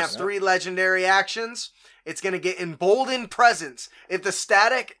it's going to have 3 legendary actions. It's going to get Emboldened Presence. If the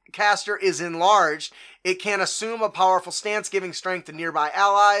static caster is enlarged, it can assume a powerful stance, giving strength to nearby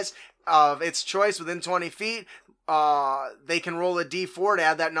allies of its choice within 20 feet. They can roll a d4 to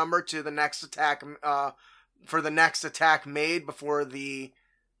add that number to the next attack for the next attack made before the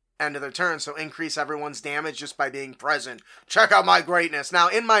end of their turn, so increase everyone's damage just by being present. Check out my greatness. Now,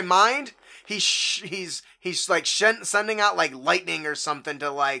 in my mind, he's like sending out like lightning or something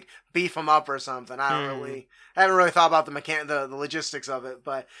to like beef him up or something. I haven't really thought about the logistics of it,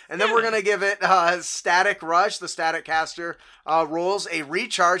 and then we're gonna give it Static Rush. The Static Caster rolls a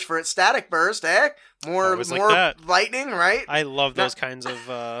recharge for its Static Burst. More lightning, right? I love those kinds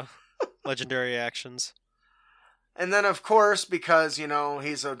of legendary actions. And then, of course, because, he's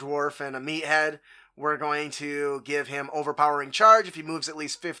a dwarf and a meathead, we're going to give him Overpowering Charge. If he moves at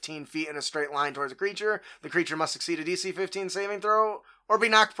least 15 feet in a straight line towards a creature, the creature must succeed a DC 15 saving throw or be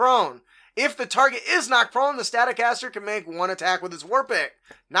knocked prone. If the target is knocked prone, the Static Caster can make one attack with his War Pick.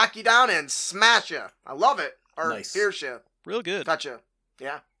 Knock you down and smash you. I love it. Or nice. Pierce you. Real good. Gotcha.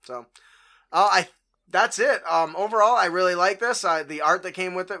 Yeah, so... That's it. Overall, I really like this. The art that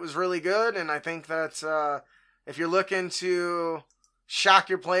came with it was really good, and I think that... if you're looking to shock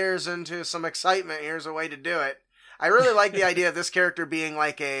your players into some excitement, here's a way to do it. I really like the idea of this character being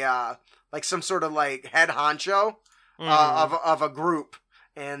like some sort of like head honcho of a group,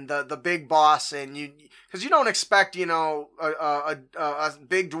 and the big boss, and because you don't expect a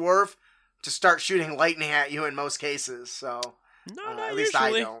big dwarf to start shooting lightning at you in most cases. So no, not at least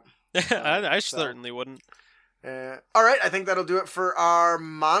usually. I don't. I certainly wouldn't. All right, I think that'll do it for our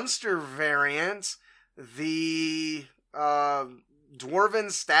monster variants. The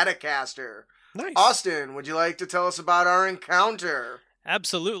Dwarven Static Caster. Nice. Austin, would you like to tell us about our encounter?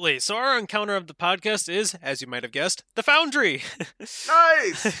 Absolutely. So our encounter of the podcast is, as you might have guessed, the Foundry.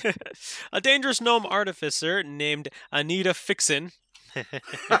 Nice! A dangerous gnome artificer named Anita Fixin.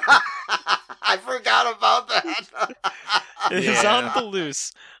 I forgot about that. Is on the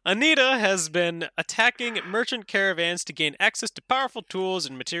loose. Anita has been attacking merchant caravans to gain access to powerful tools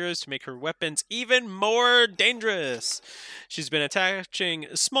and materials to make her weapons even more dangerous. She's been attaching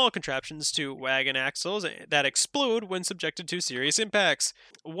small contraptions to wagon axles that explode when subjected to serious impacts.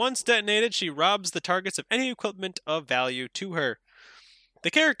 Once detonated, she robs the targets of any equipment of value to her.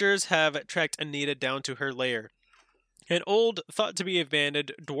 The characters have tracked Anita down to her lair, an old, thought-to-be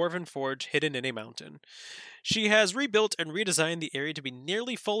abandoned dwarven forge hidden in a mountain. She has rebuilt and redesigned the area to be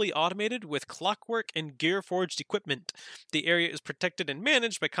nearly fully automated with clockwork and gear-forged equipment. The area is protected and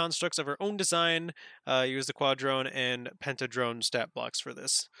managed by constructs of her own design. Use the quadrone and pentadrone stat blocks for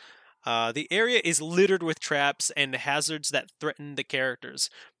this. The area is littered with traps and hazards that threaten the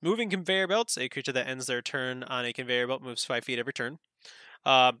characters. Moving conveyor belts, a creature that ends their turn on a conveyor belt moves 5 feet every turn.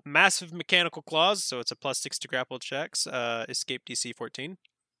 Massive mechanical claws, so it's a +6 to grapple checks. Escape DC 14.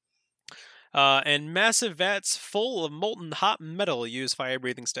 And massive vats full of molten hot metal. Use fire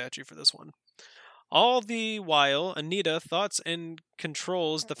breathing statue for this one. All the while, Anita thoughts and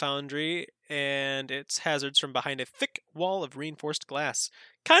controls the Foundry and its hazards from behind a thick wall of reinforced glass.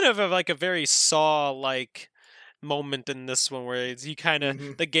 Kind of like a very Saw-like moment in this one, where you kind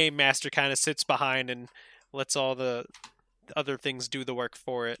of the game master kind of sits behind and lets all the other things do the work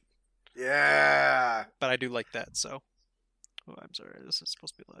for it. Yeah. But I do like that, so... Oh, I'm sorry. This is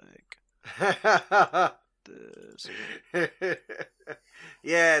supposed to be like... this.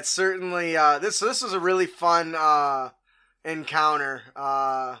 Yeah, it's certainly... This is a really fun encounter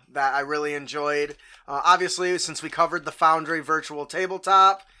that I really enjoyed. Obviously, since we covered the Foundry virtual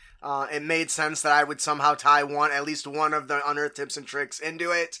tabletop, it made sense that I would somehow tie at least one of the Unearthed Tips and Tricks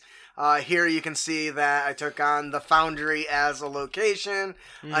into it. Here you can see that I took on the Foundry as a location.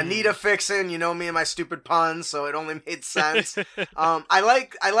 Anita Fixin, you know me and my stupid puns, so it only made sense. I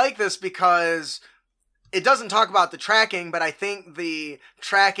like this because it doesn't talk about the tracking, but I think the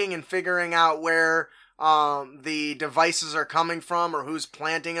tracking and figuring out where the devices are coming from or who's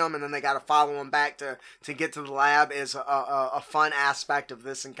planting them, and then they got to follow them back to get to the lab is a fun aspect of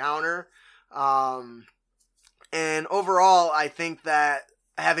this encounter. And overall, I think that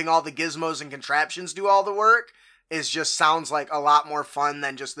having all the gizmos and contraptions do all the work sounds like a lot more fun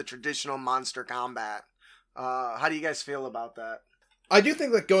than just the traditional monster combat. How do you guys feel about that? I do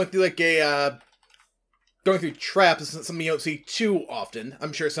think that going through traps isn't something you don't see too often.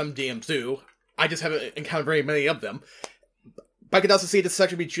 I'm sure some DMs do. I just haven't encountered very many of them. But I could also see this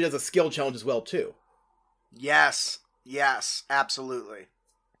section be treated as a skill challenge as well, too. Yes, absolutely.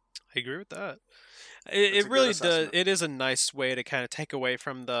 I agree with that. It really does. It is a nice way to kind of take away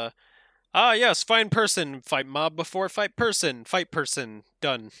from the, yes, find person, fight mob before fight person,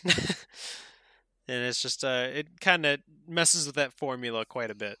 done. And it's just, it kind of messes with that formula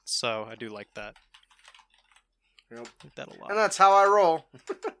quite a bit. So I do like that. Yep. I like that a lot. And that's how I roll.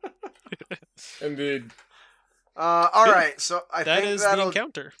 Indeed. Alright, so I think that is the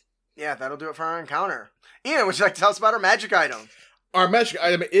encounter. Yeah, that'll do it for our encounter. Ian, would you like to tell us about our magic item? Our magic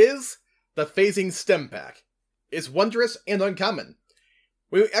item is the Phasing Stem Pack. It's wondrous and uncommon.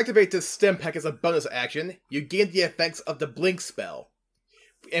 When you activate this Stem Pack as a bonus action, you gain the effects of the Blink spell.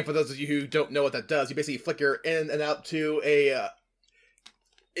 And for those of you who don't know what that does, you basically flicker in and out to a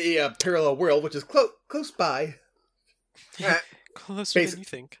parallel world, which is close by. Closer than you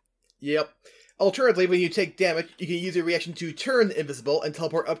think. Yep. Alternatively, when you take damage, you can use your reaction to turn invisible and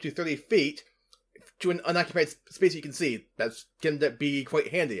teleport up to 30 feet to an unoccupied space you can see. That's can be quite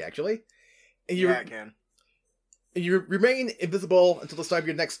handy, actually. And It can. And you remain invisible until the start of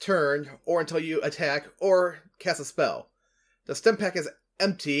your next turn, or until you attack or cast a spell. The Stem Pack is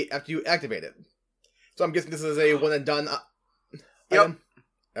empty after you activate it. So I'm guessing this is a one and done item?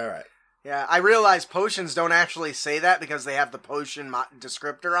 Alright. Yeah, I realize potions don't actually say that because they have the potion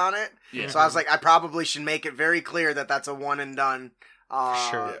descriptor on it. Yeah. So I was like, I probably should make it very clear that that's a one and done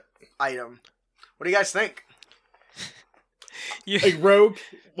item. What do you guys think? A rogue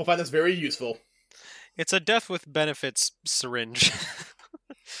will find this very useful. It's a death with benefits syringe.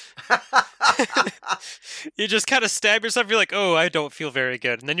 You just kind of stab yourself. You're like, oh, I don't feel very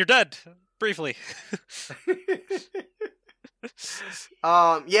good, and then you're dead briefly.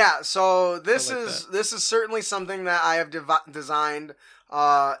 So this like is certainly something that I have designed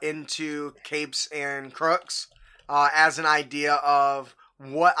into Capes and Crooks as an idea of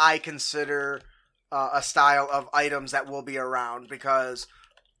what I consider a style of items that will be around, because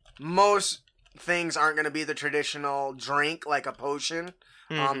most things aren't going to be the traditional drink like a potion.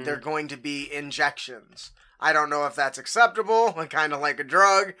 They're going to be injections. I don't know if that's acceptable, kind of like a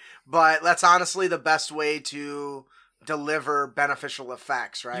drug, but that's honestly the best way to deliver beneficial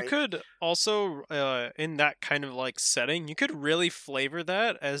effects, right? You could also, in that kind of like setting, you could really flavor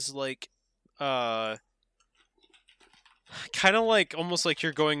that as like, kind of like almost like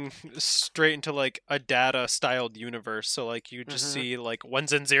you're going straight into like a data styled universe. So like you just see like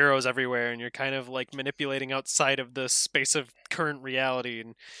ones and zeros everywhere, and you're kind of like manipulating outside of the space of current reality,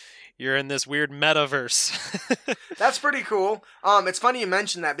 and you're in this weird metaverse. That's pretty cool. It's funny you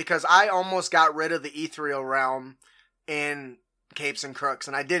mentioned that because I almost got rid of the ethereal realm in Capes and Crooks,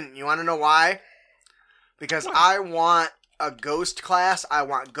 and I didn't. You want to know why? Because I want a ghost class, I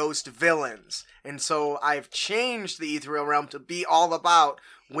want ghost villains. And so I've changed the ethereal realm to be all about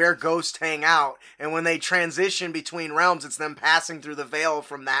where ghosts hang out. And when they transition between realms, it's them passing through the veil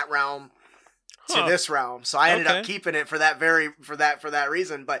from that realm to this realm. So I ended up keeping it for that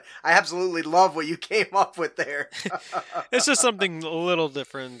reason. But I absolutely love what you came up with there. It's just something a little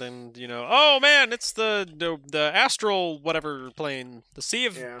different than, oh man, it's the astral whatever plane, the sea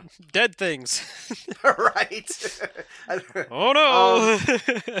of dead things. Right. Oh no.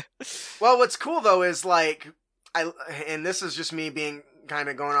 Well, what's cool though is and this is just me being kind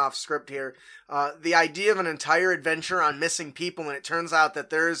of going off script here, the idea of an entire adventure on missing people, and it turns out that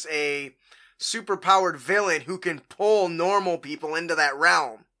there's a superpowered villain who can pull normal people into that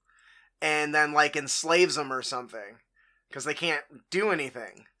realm and then enslaves them or something because they can't do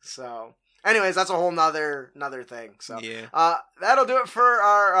anything. So anyways, that's a whole nother thing. So that'll do it for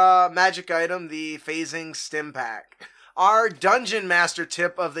our magic item, the Phasing Stim Pack. Our Dungeon Master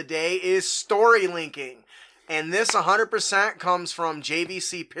tip of the day is story linking. And this 100% comes from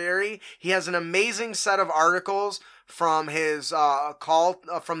JVC Perry. He has an amazing set of articles from his Call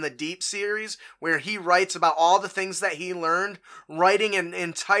from the Deep series, where he writes about all the things that he learned, writing an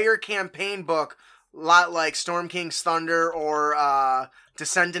entire campaign book, a lot like Storm King's Thunder or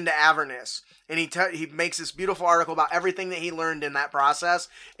Descent into Avernus. And he makes this beautiful article about everything that he learned in that process.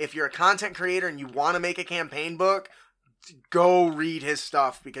 If you're a content creator and you want to make a campaign book, go read his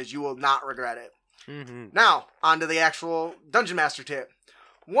stuff because you will not regret it. Mm-hmm. Now, on to the actual Dungeon Master tip.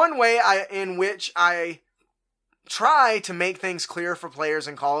 One way in which I try to make things clear for players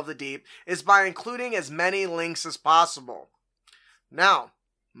in Call of the Deep is by including as many links as possible. Now,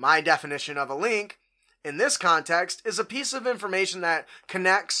 my definition of a link in this context is a piece of information that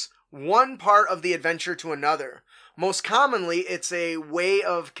connects one part of the adventure to another. Most commonly, it's a way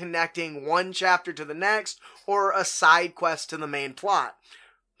of connecting one chapter to the next or a side quest to the main plot.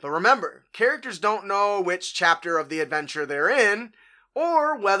 But remember, characters don't know which chapter of the adventure they're in,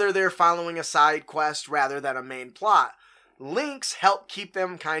 or whether they're following a side quest rather than a main plot. Links help keep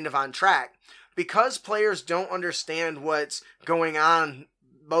them kind of on track. Because players don't understand what's going on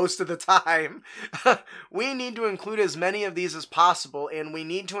most of the time, we need to include as many of these as possible, and we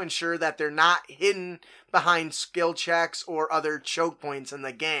need to ensure that they're not hidden behind skill checks or other choke points in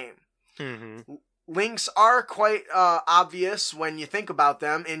the game. Mm-hmm. links are quite obvious when you think about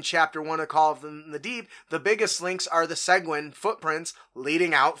them. In Chapter 1 of Call of the Deep, the biggest links are the Seguin footprints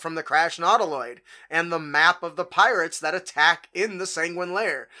leading out from the crashed Nautiloid, and the map of the pirates that attack in the Sanguine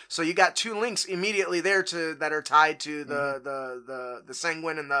lair. So you got 2 links immediately there that are tied to the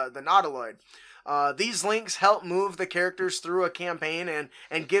Sanguine and the Nautiloid. These links help move the characters through a campaign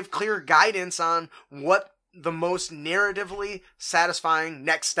and give clear guidance on what the most narratively satisfying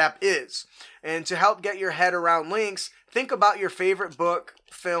next step is. And to help get your head around links, think about your favorite book,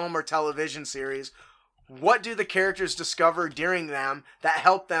 film, or television series. What do the characters discover during them that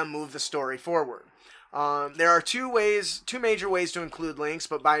help them move the story forward? There are two major ways to include links,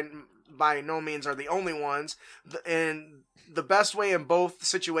 but by no means are the only ones. And the best way in both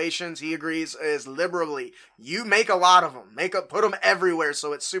situations, he agrees, is liberally. You make a lot of them. Put them everywhere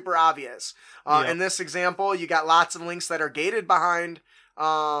so it's super obvious. In this example, you got lots of links that are gated behind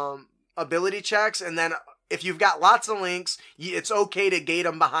ability checks, and then if you've got lots of links, it's okay to gate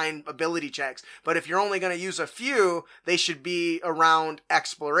them behind ability checks. But if you're only going to use a few, they should be around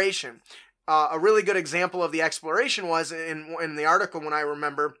exploration. A really good example of the exploration was in the article, when I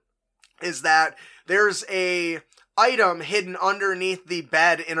remember, is that there's a item hidden underneath the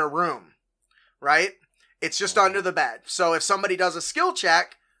bed in a room, right? It's just under the bed. So if somebody does a skill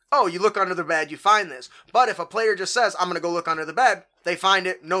check, you look under the bed, you find this. But if a player just says, I'm going to go look under the bed, they find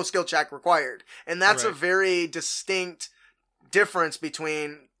it, no skill check required. And that's a very distinct difference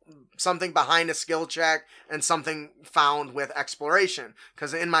between something behind a skill check and something found with exploration.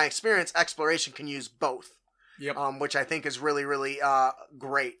 Because in my experience, exploration can use both. Yep. Which I think is really, really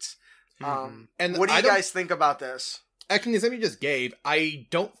great. And what do you guys think about this? Actually, the example you just gave, I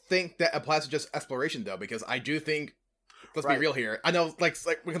don't think that applies to just exploration, though, because I do think, let's be real here, I know, like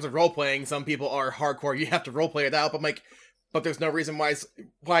when it comes to role-playing, some people are hardcore, you have to role-play it out, but there's no reason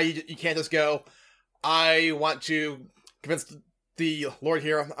why you can't just go, I want to convince the Lord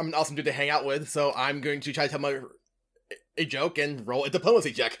here I'm an awesome dude to hang out with, so I'm going to try to tell him a joke and roll a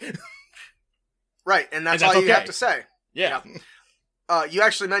diplomacy check. Right, and that's all you have to say. Yeah. You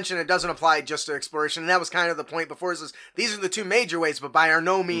actually mentioned it doesn't apply just to exploration, and that was kind of the point before. These are the 2 major ways, but by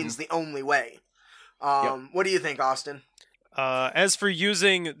no means the only way. What do you think, Austin? As for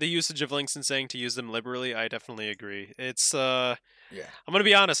using the usage of links and saying to use them liberally, I definitely agree. It's I'm gonna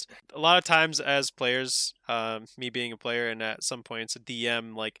be honest. A lot of times, as players, me being a player and at some points a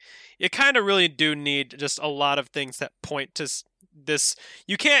DM, you kind of really do need just a lot of things that point to this.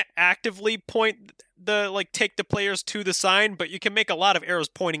 You can't actively point take the players to the sign, but you can make a lot of arrows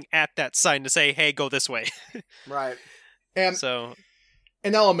pointing at that sign to say, hey, go this way. Right. And so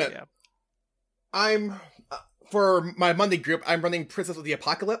an element. Yeah. I'm for my Monday group, I'm running Princess of the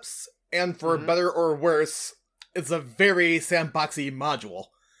Apocalypse, and for better or worse, it's a very sandboxy module.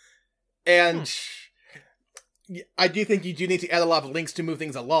 And I do think you do need to add a lot of links to move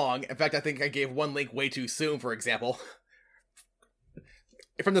things along. In fact, I think I gave one link way too soon, for example.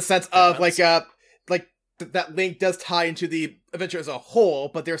 From the sense of that link does tie into the adventure as a whole,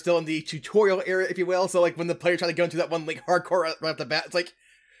 but they're still in the tutorial area, if you will. So when the player tries to go into that one link hardcore right off the bat, it's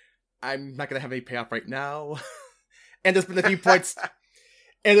I'm not gonna have any payoff right now. And there's been a few points,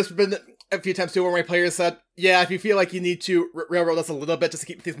 and there's been a few times too where my players said, "Yeah, if you feel like you need to railroad us a little bit just to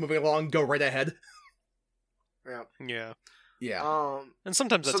keep things moving along, go right ahead." Yeah. And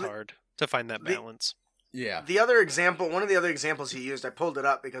sometimes that's hard to find that balance. The other example, one of the other examples he used, I pulled it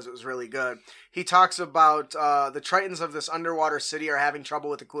up because it was really good. He talks about the Tritons of this underwater city are having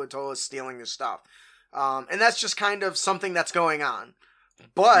trouble with the Kuatolas stealing their stuff. And that's just kind of something that's going on.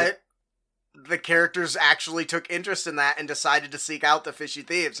 But the characters actually took interest in that and decided to seek out the fishy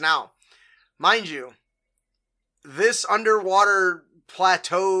thieves. Now, mind you, this underwater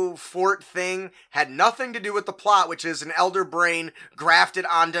plateau fort thing had nothing to do with the plot, which is an elder brain grafted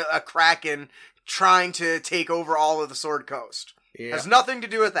onto a kraken trying to take over all of the Sword Coast. Yeah. Has nothing to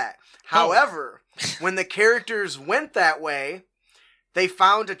do with that. However, when the characters went that way, they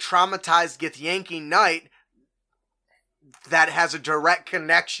found a traumatized Githyanki knight that has a direct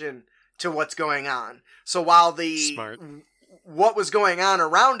connection to what's going on. So while what was going on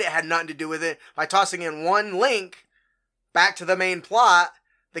around it had nothing to do with it, by tossing in one link back to the main plot,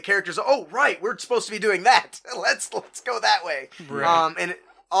 the characters, we're supposed to be doing that. Let's go that way. Right. And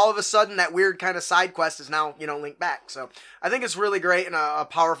all of a sudden, that weird kind of side quest is now, linked back. So I think it's really great and a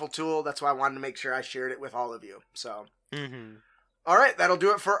powerful tool. That's why I wanted to make sure I shared it with all of you. So, All right, that'll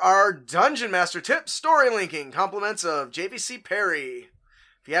do it for our Dungeon Master Tip story linking. Compliments of JVC Perry.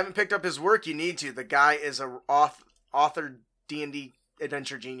 If you haven't picked up his work, you need to. The guy is a author D&D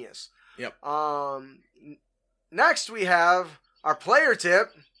adventure genius. Yep. Next, we have our player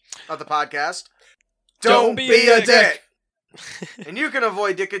tip of the podcast. Don't be a dick. And you can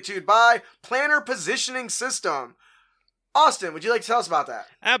avoid dickitude by Planner Positioning System. Austin, would you like to tell us about that?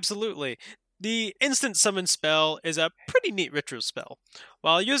 Absolutely. The instant summon spell is a pretty neat ritual spell.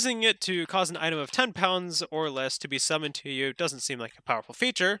 While using it to cause an item of 10 pounds or less to be summoned to you doesn't seem like a powerful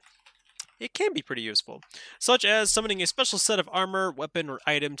feature, it can be pretty useful, such as summoning a special set of armor, weapon, or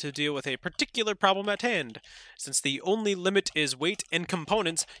item to deal with a particular problem at hand. Since the only limit is weight and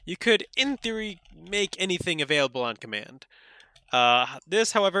components, you could, in theory, make anything available on command.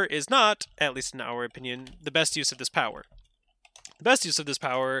 This, however, is not, at least in our opinion, the best use of this power. The best use of this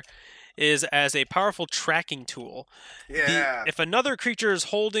power is as a powerful tracking tool. Yeah. If another creature is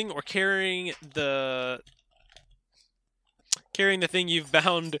holding or carrying the thing you've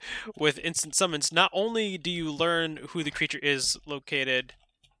bound with instant summons, not only do you learn who the creature is located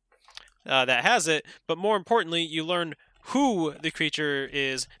that has it, but more importantly, you learn who the creature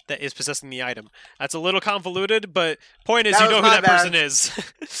is that is possessing the item. That's a little convoluted, but point is, That you know was who my that person is.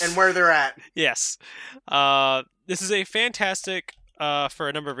 And where they're at. Yes. This is a fantastic for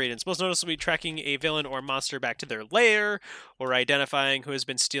a number of reasons. Most noticeably, tracking a villain or monster back to their lair, or identifying who has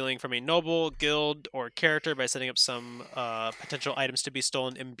been stealing from a noble, guild, or character by setting up some potential items to be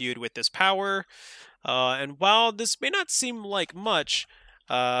stolen imbued with this power. And while this may not seem like much,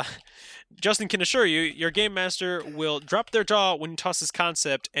 Justin can assure you, your game master will drop their jaw when you toss this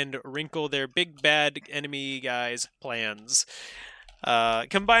concept and wrinkle their big bad enemy guy's plans.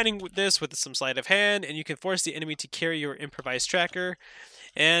 Combining this with some sleight of hand, and you can force the enemy to carry your improvised tracker.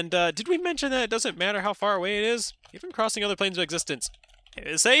 And did we mention that it doesn't matter how far away it is? Even crossing other planes of existence.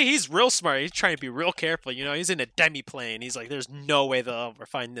 Say he's real smart. He's trying to be real careful. You know, he's in a demi-plane. He's like, there's no way they'll ever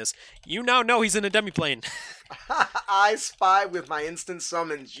find this. You now know he's in a demi-plane. I spy with my instant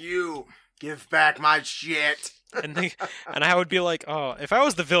summons. You give back my shit. and I would be like, oh, if I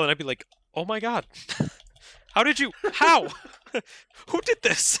was the villain, I'd be like, oh my god. How did you? How? Who did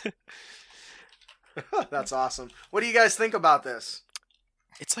this? That's awesome. What do you guys think about this?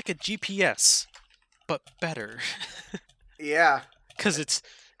 It's like a GPS, but better. Yeah. Because it's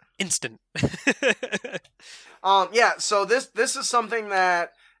instant. Yeah, so this is something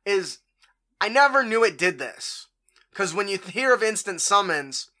that is... I never knew it did this. Because when you hear of instant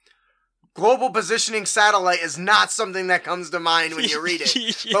summons, global positioning satellite is not something that comes to mind when you read it.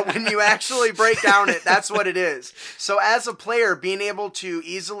 Yeah. But when you actually break down it, that's what it is. So as a player, being able to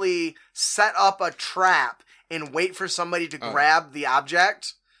easily set up a trap and wait for somebody to grab the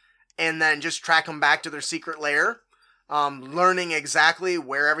object and then just track them back to their secret lair, learning exactly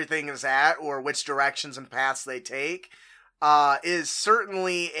where everything is at or which directions and paths they take, is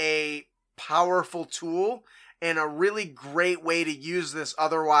certainly a powerful tool and a really great way to use this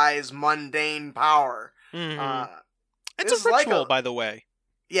otherwise mundane power. Mm-hmm. This It's is a like ritual, by the way.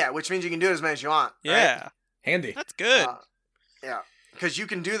 Yeah, which means you can do it as many as you want. Yeah. Right? Handy. That's good. Yeah, because you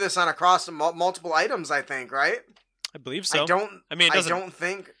can do this on across multiple items, I think, right? I believe so. I mean, it doesn't. don't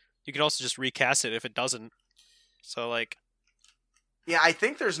think... You can also just recast it if it doesn't. So, like... Yeah, I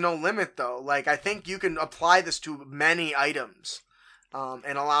think there's no limit, though. Like, I think you can apply this to many items.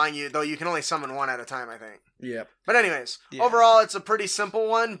 And allowing you... Though you can only summon one at a time, I think. Yep. But anyways, Yeah. Overall, it's a pretty simple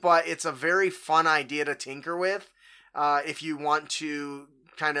one, but it's a very fun idea to tinker with if you want to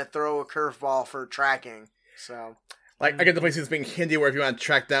kind of throw a curveball for tracking. So... Like, I get the place as being handy where if you want to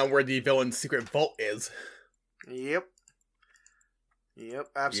track down where the villain's secret vault is. Yep,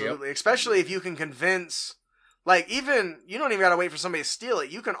 absolutely. Yep. Especially if you can convince, like, even, you don't even gotta wait for somebody to steal it.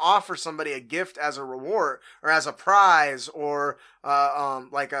 You can offer somebody a gift as a reward, or as a prize, or,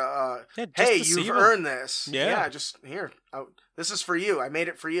 hey, you've earned this. Yeah. Just, here, this is for you. I made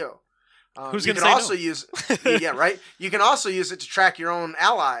it for you. Who's you gonna can say also no? use, yeah, right? You can also use it to track your own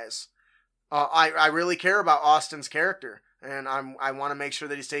allies. I really care about Austin's character, and I want to make sure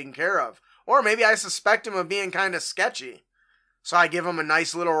that he's taken care of. Or maybe I suspect him of being kind of sketchy. So I give him a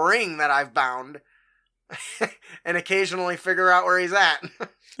nice little ring that I've bound and occasionally figure out where he's at.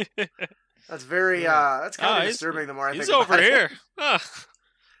 That's very, that's kind of disturbing the more I think about it. He's over here. What's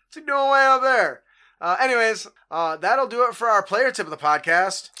he doing way up there? Anyways, that'll do it for our player tip of the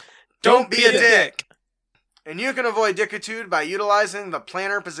podcast. Don't be a dick. And you can avoid dickitude by utilizing the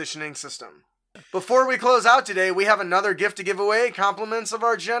planner positioning system. Before we close out today, we have another gift to give away, compliments of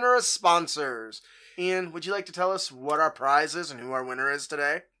our generous sponsors. Ian, would you like to tell us what our prize is and who our winner is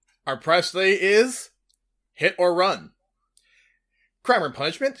today? Our prize today is Hit or Run. Crime or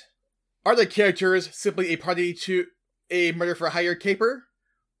punishment? Are the characters simply a party to a murder-for-hire caper?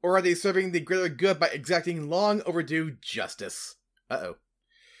 Or are they serving the greater good by exacting long overdue justice? Uh-oh.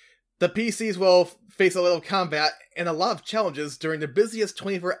 The PCs will face a little combat and a lot of challenges during the busiest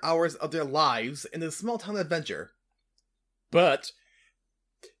 24 hours of their lives in this small-town adventure. But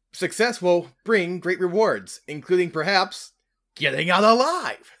success will bring great rewards, including perhaps getting out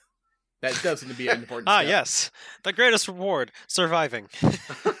alive. That does seem to be an important step. Yes. The greatest reward, surviving.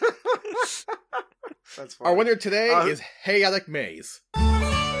 That's funny. Our winner today is Chaotic Maze.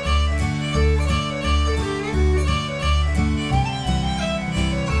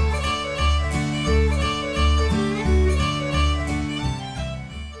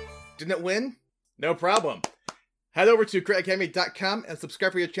 Didn't it win? No problem. Head over to critacademy.com and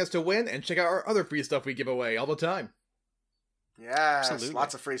subscribe for your chance to win, and check out our other free stuff we give away all the time. Yes, Absolutely.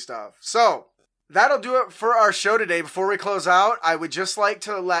 lots of free stuff. So, that'll do it for our show today. Before we close out, I would just like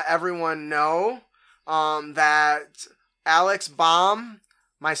to let everyone know that Alex Baum,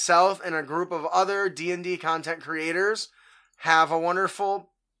 myself, and a group of other D&D content creators have a wonderful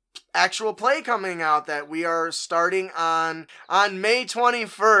actual play coming out that we are starting on May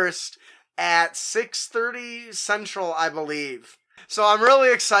 21st at 6:30 Central, I believe. So I'm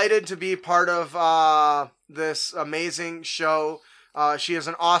really excited to be part of this amazing show. She is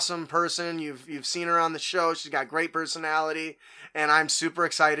an awesome person. You've seen her on the show. She's got great personality, and I'm super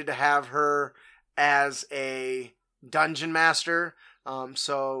excited to have her as a dungeon master.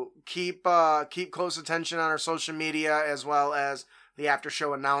 So keep close attention on our social media, as well as the after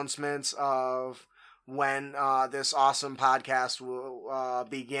show announcements of when this awesome podcast will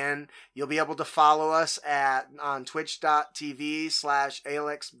begin. You'll be able to follow us on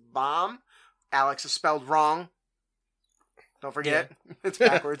twitch.tv/AlexBaum. Alex is spelled wrong. Don't forget, it's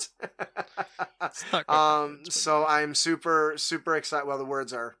backwards. It's not quite So I'm super excited. Well, the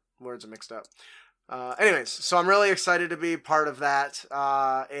words are mixed up. Anyways, so I'm really excited to be part of that.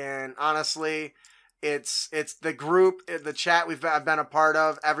 And honestly, it's the group, the chat I've been a part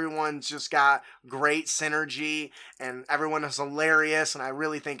of. Everyone's just got great synergy, and everyone is hilarious. And I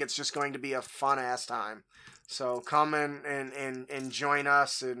really think it's just going to be a fun ass time. So come in and join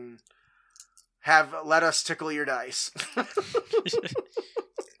us and let us tickle your dice.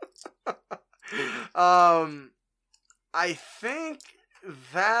 I think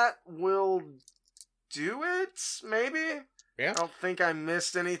that will do it. Maybe. Yeah. I don't think I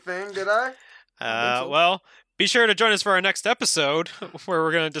missed anything, did I? Well, be sure to join us for our next episode, where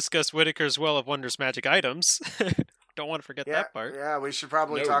we're going to discuss Whitaker's Well of Wonders magic items. Don't want to forget that part. Yeah, we should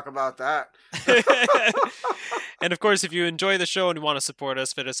probably talk about that. And of course, if you enjoy the show and you want to support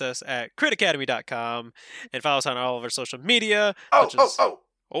us, visit us at critacademy.com and follow us on all of our social media. Oh.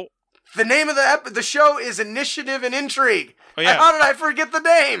 The name of the show is Initiative and Intrigue. Oh, yeah. How did I forget the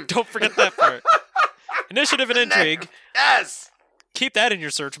name? Don't forget that part. Initiative and Intrigue. Yes. Keep that in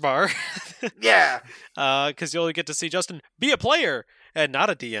your search bar. Yeah. Because you'll get to see Justin be a player and not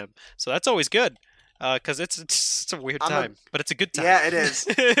a DM. So that's always good. Because it's a weird time, but it's a good time. Yeah, it is.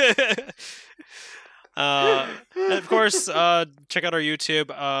 And of course, check out our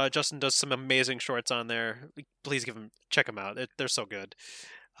YouTube. Justin does some amazing shorts on there. Please check them out. They're so good.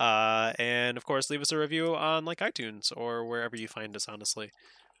 And of course, leave us a review on iTunes or wherever you find us, honestly.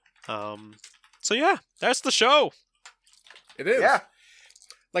 So yeah, that's the show. It is. Yeah.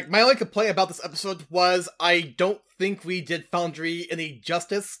 My only complaint about this episode was I don't think we did Foundry any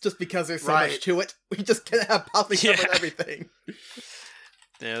justice, just because there's so much to it. We just can't have possibly covered everything.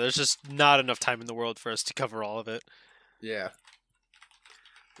 Yeah, there's just not enough time in the world for us to cover all of it. Yeah.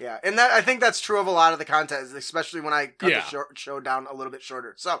 Yeah, and I think that's true of a lot of the content, especially when I cut the show down a little bit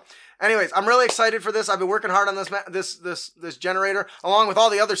shorter. So, anyways, I'm really excited for this. I've been working hard on this generator, along with all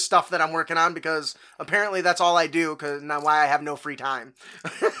the other stuff that I'm working on, because apparently that's all I do, because now why I have no free time.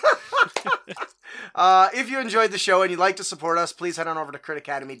 If you enjoyed the show and you'd like to support us, please head on over to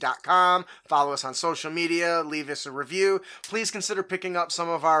critacademy.com, follow us on social media, leave us a review. Please consider picking up some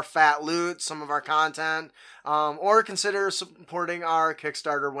of our fat loot, some of our content, or consider supporting our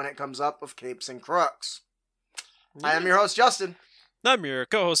Kickstarter when it comes up of Capes and Crooks. I am your host, Justin. I'm your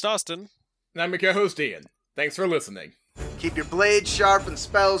co-host, Austin. And I'm your co-host, Ian. Thanks for listening. Keep your blades sharp and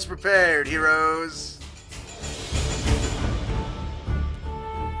spells prepared, heroes.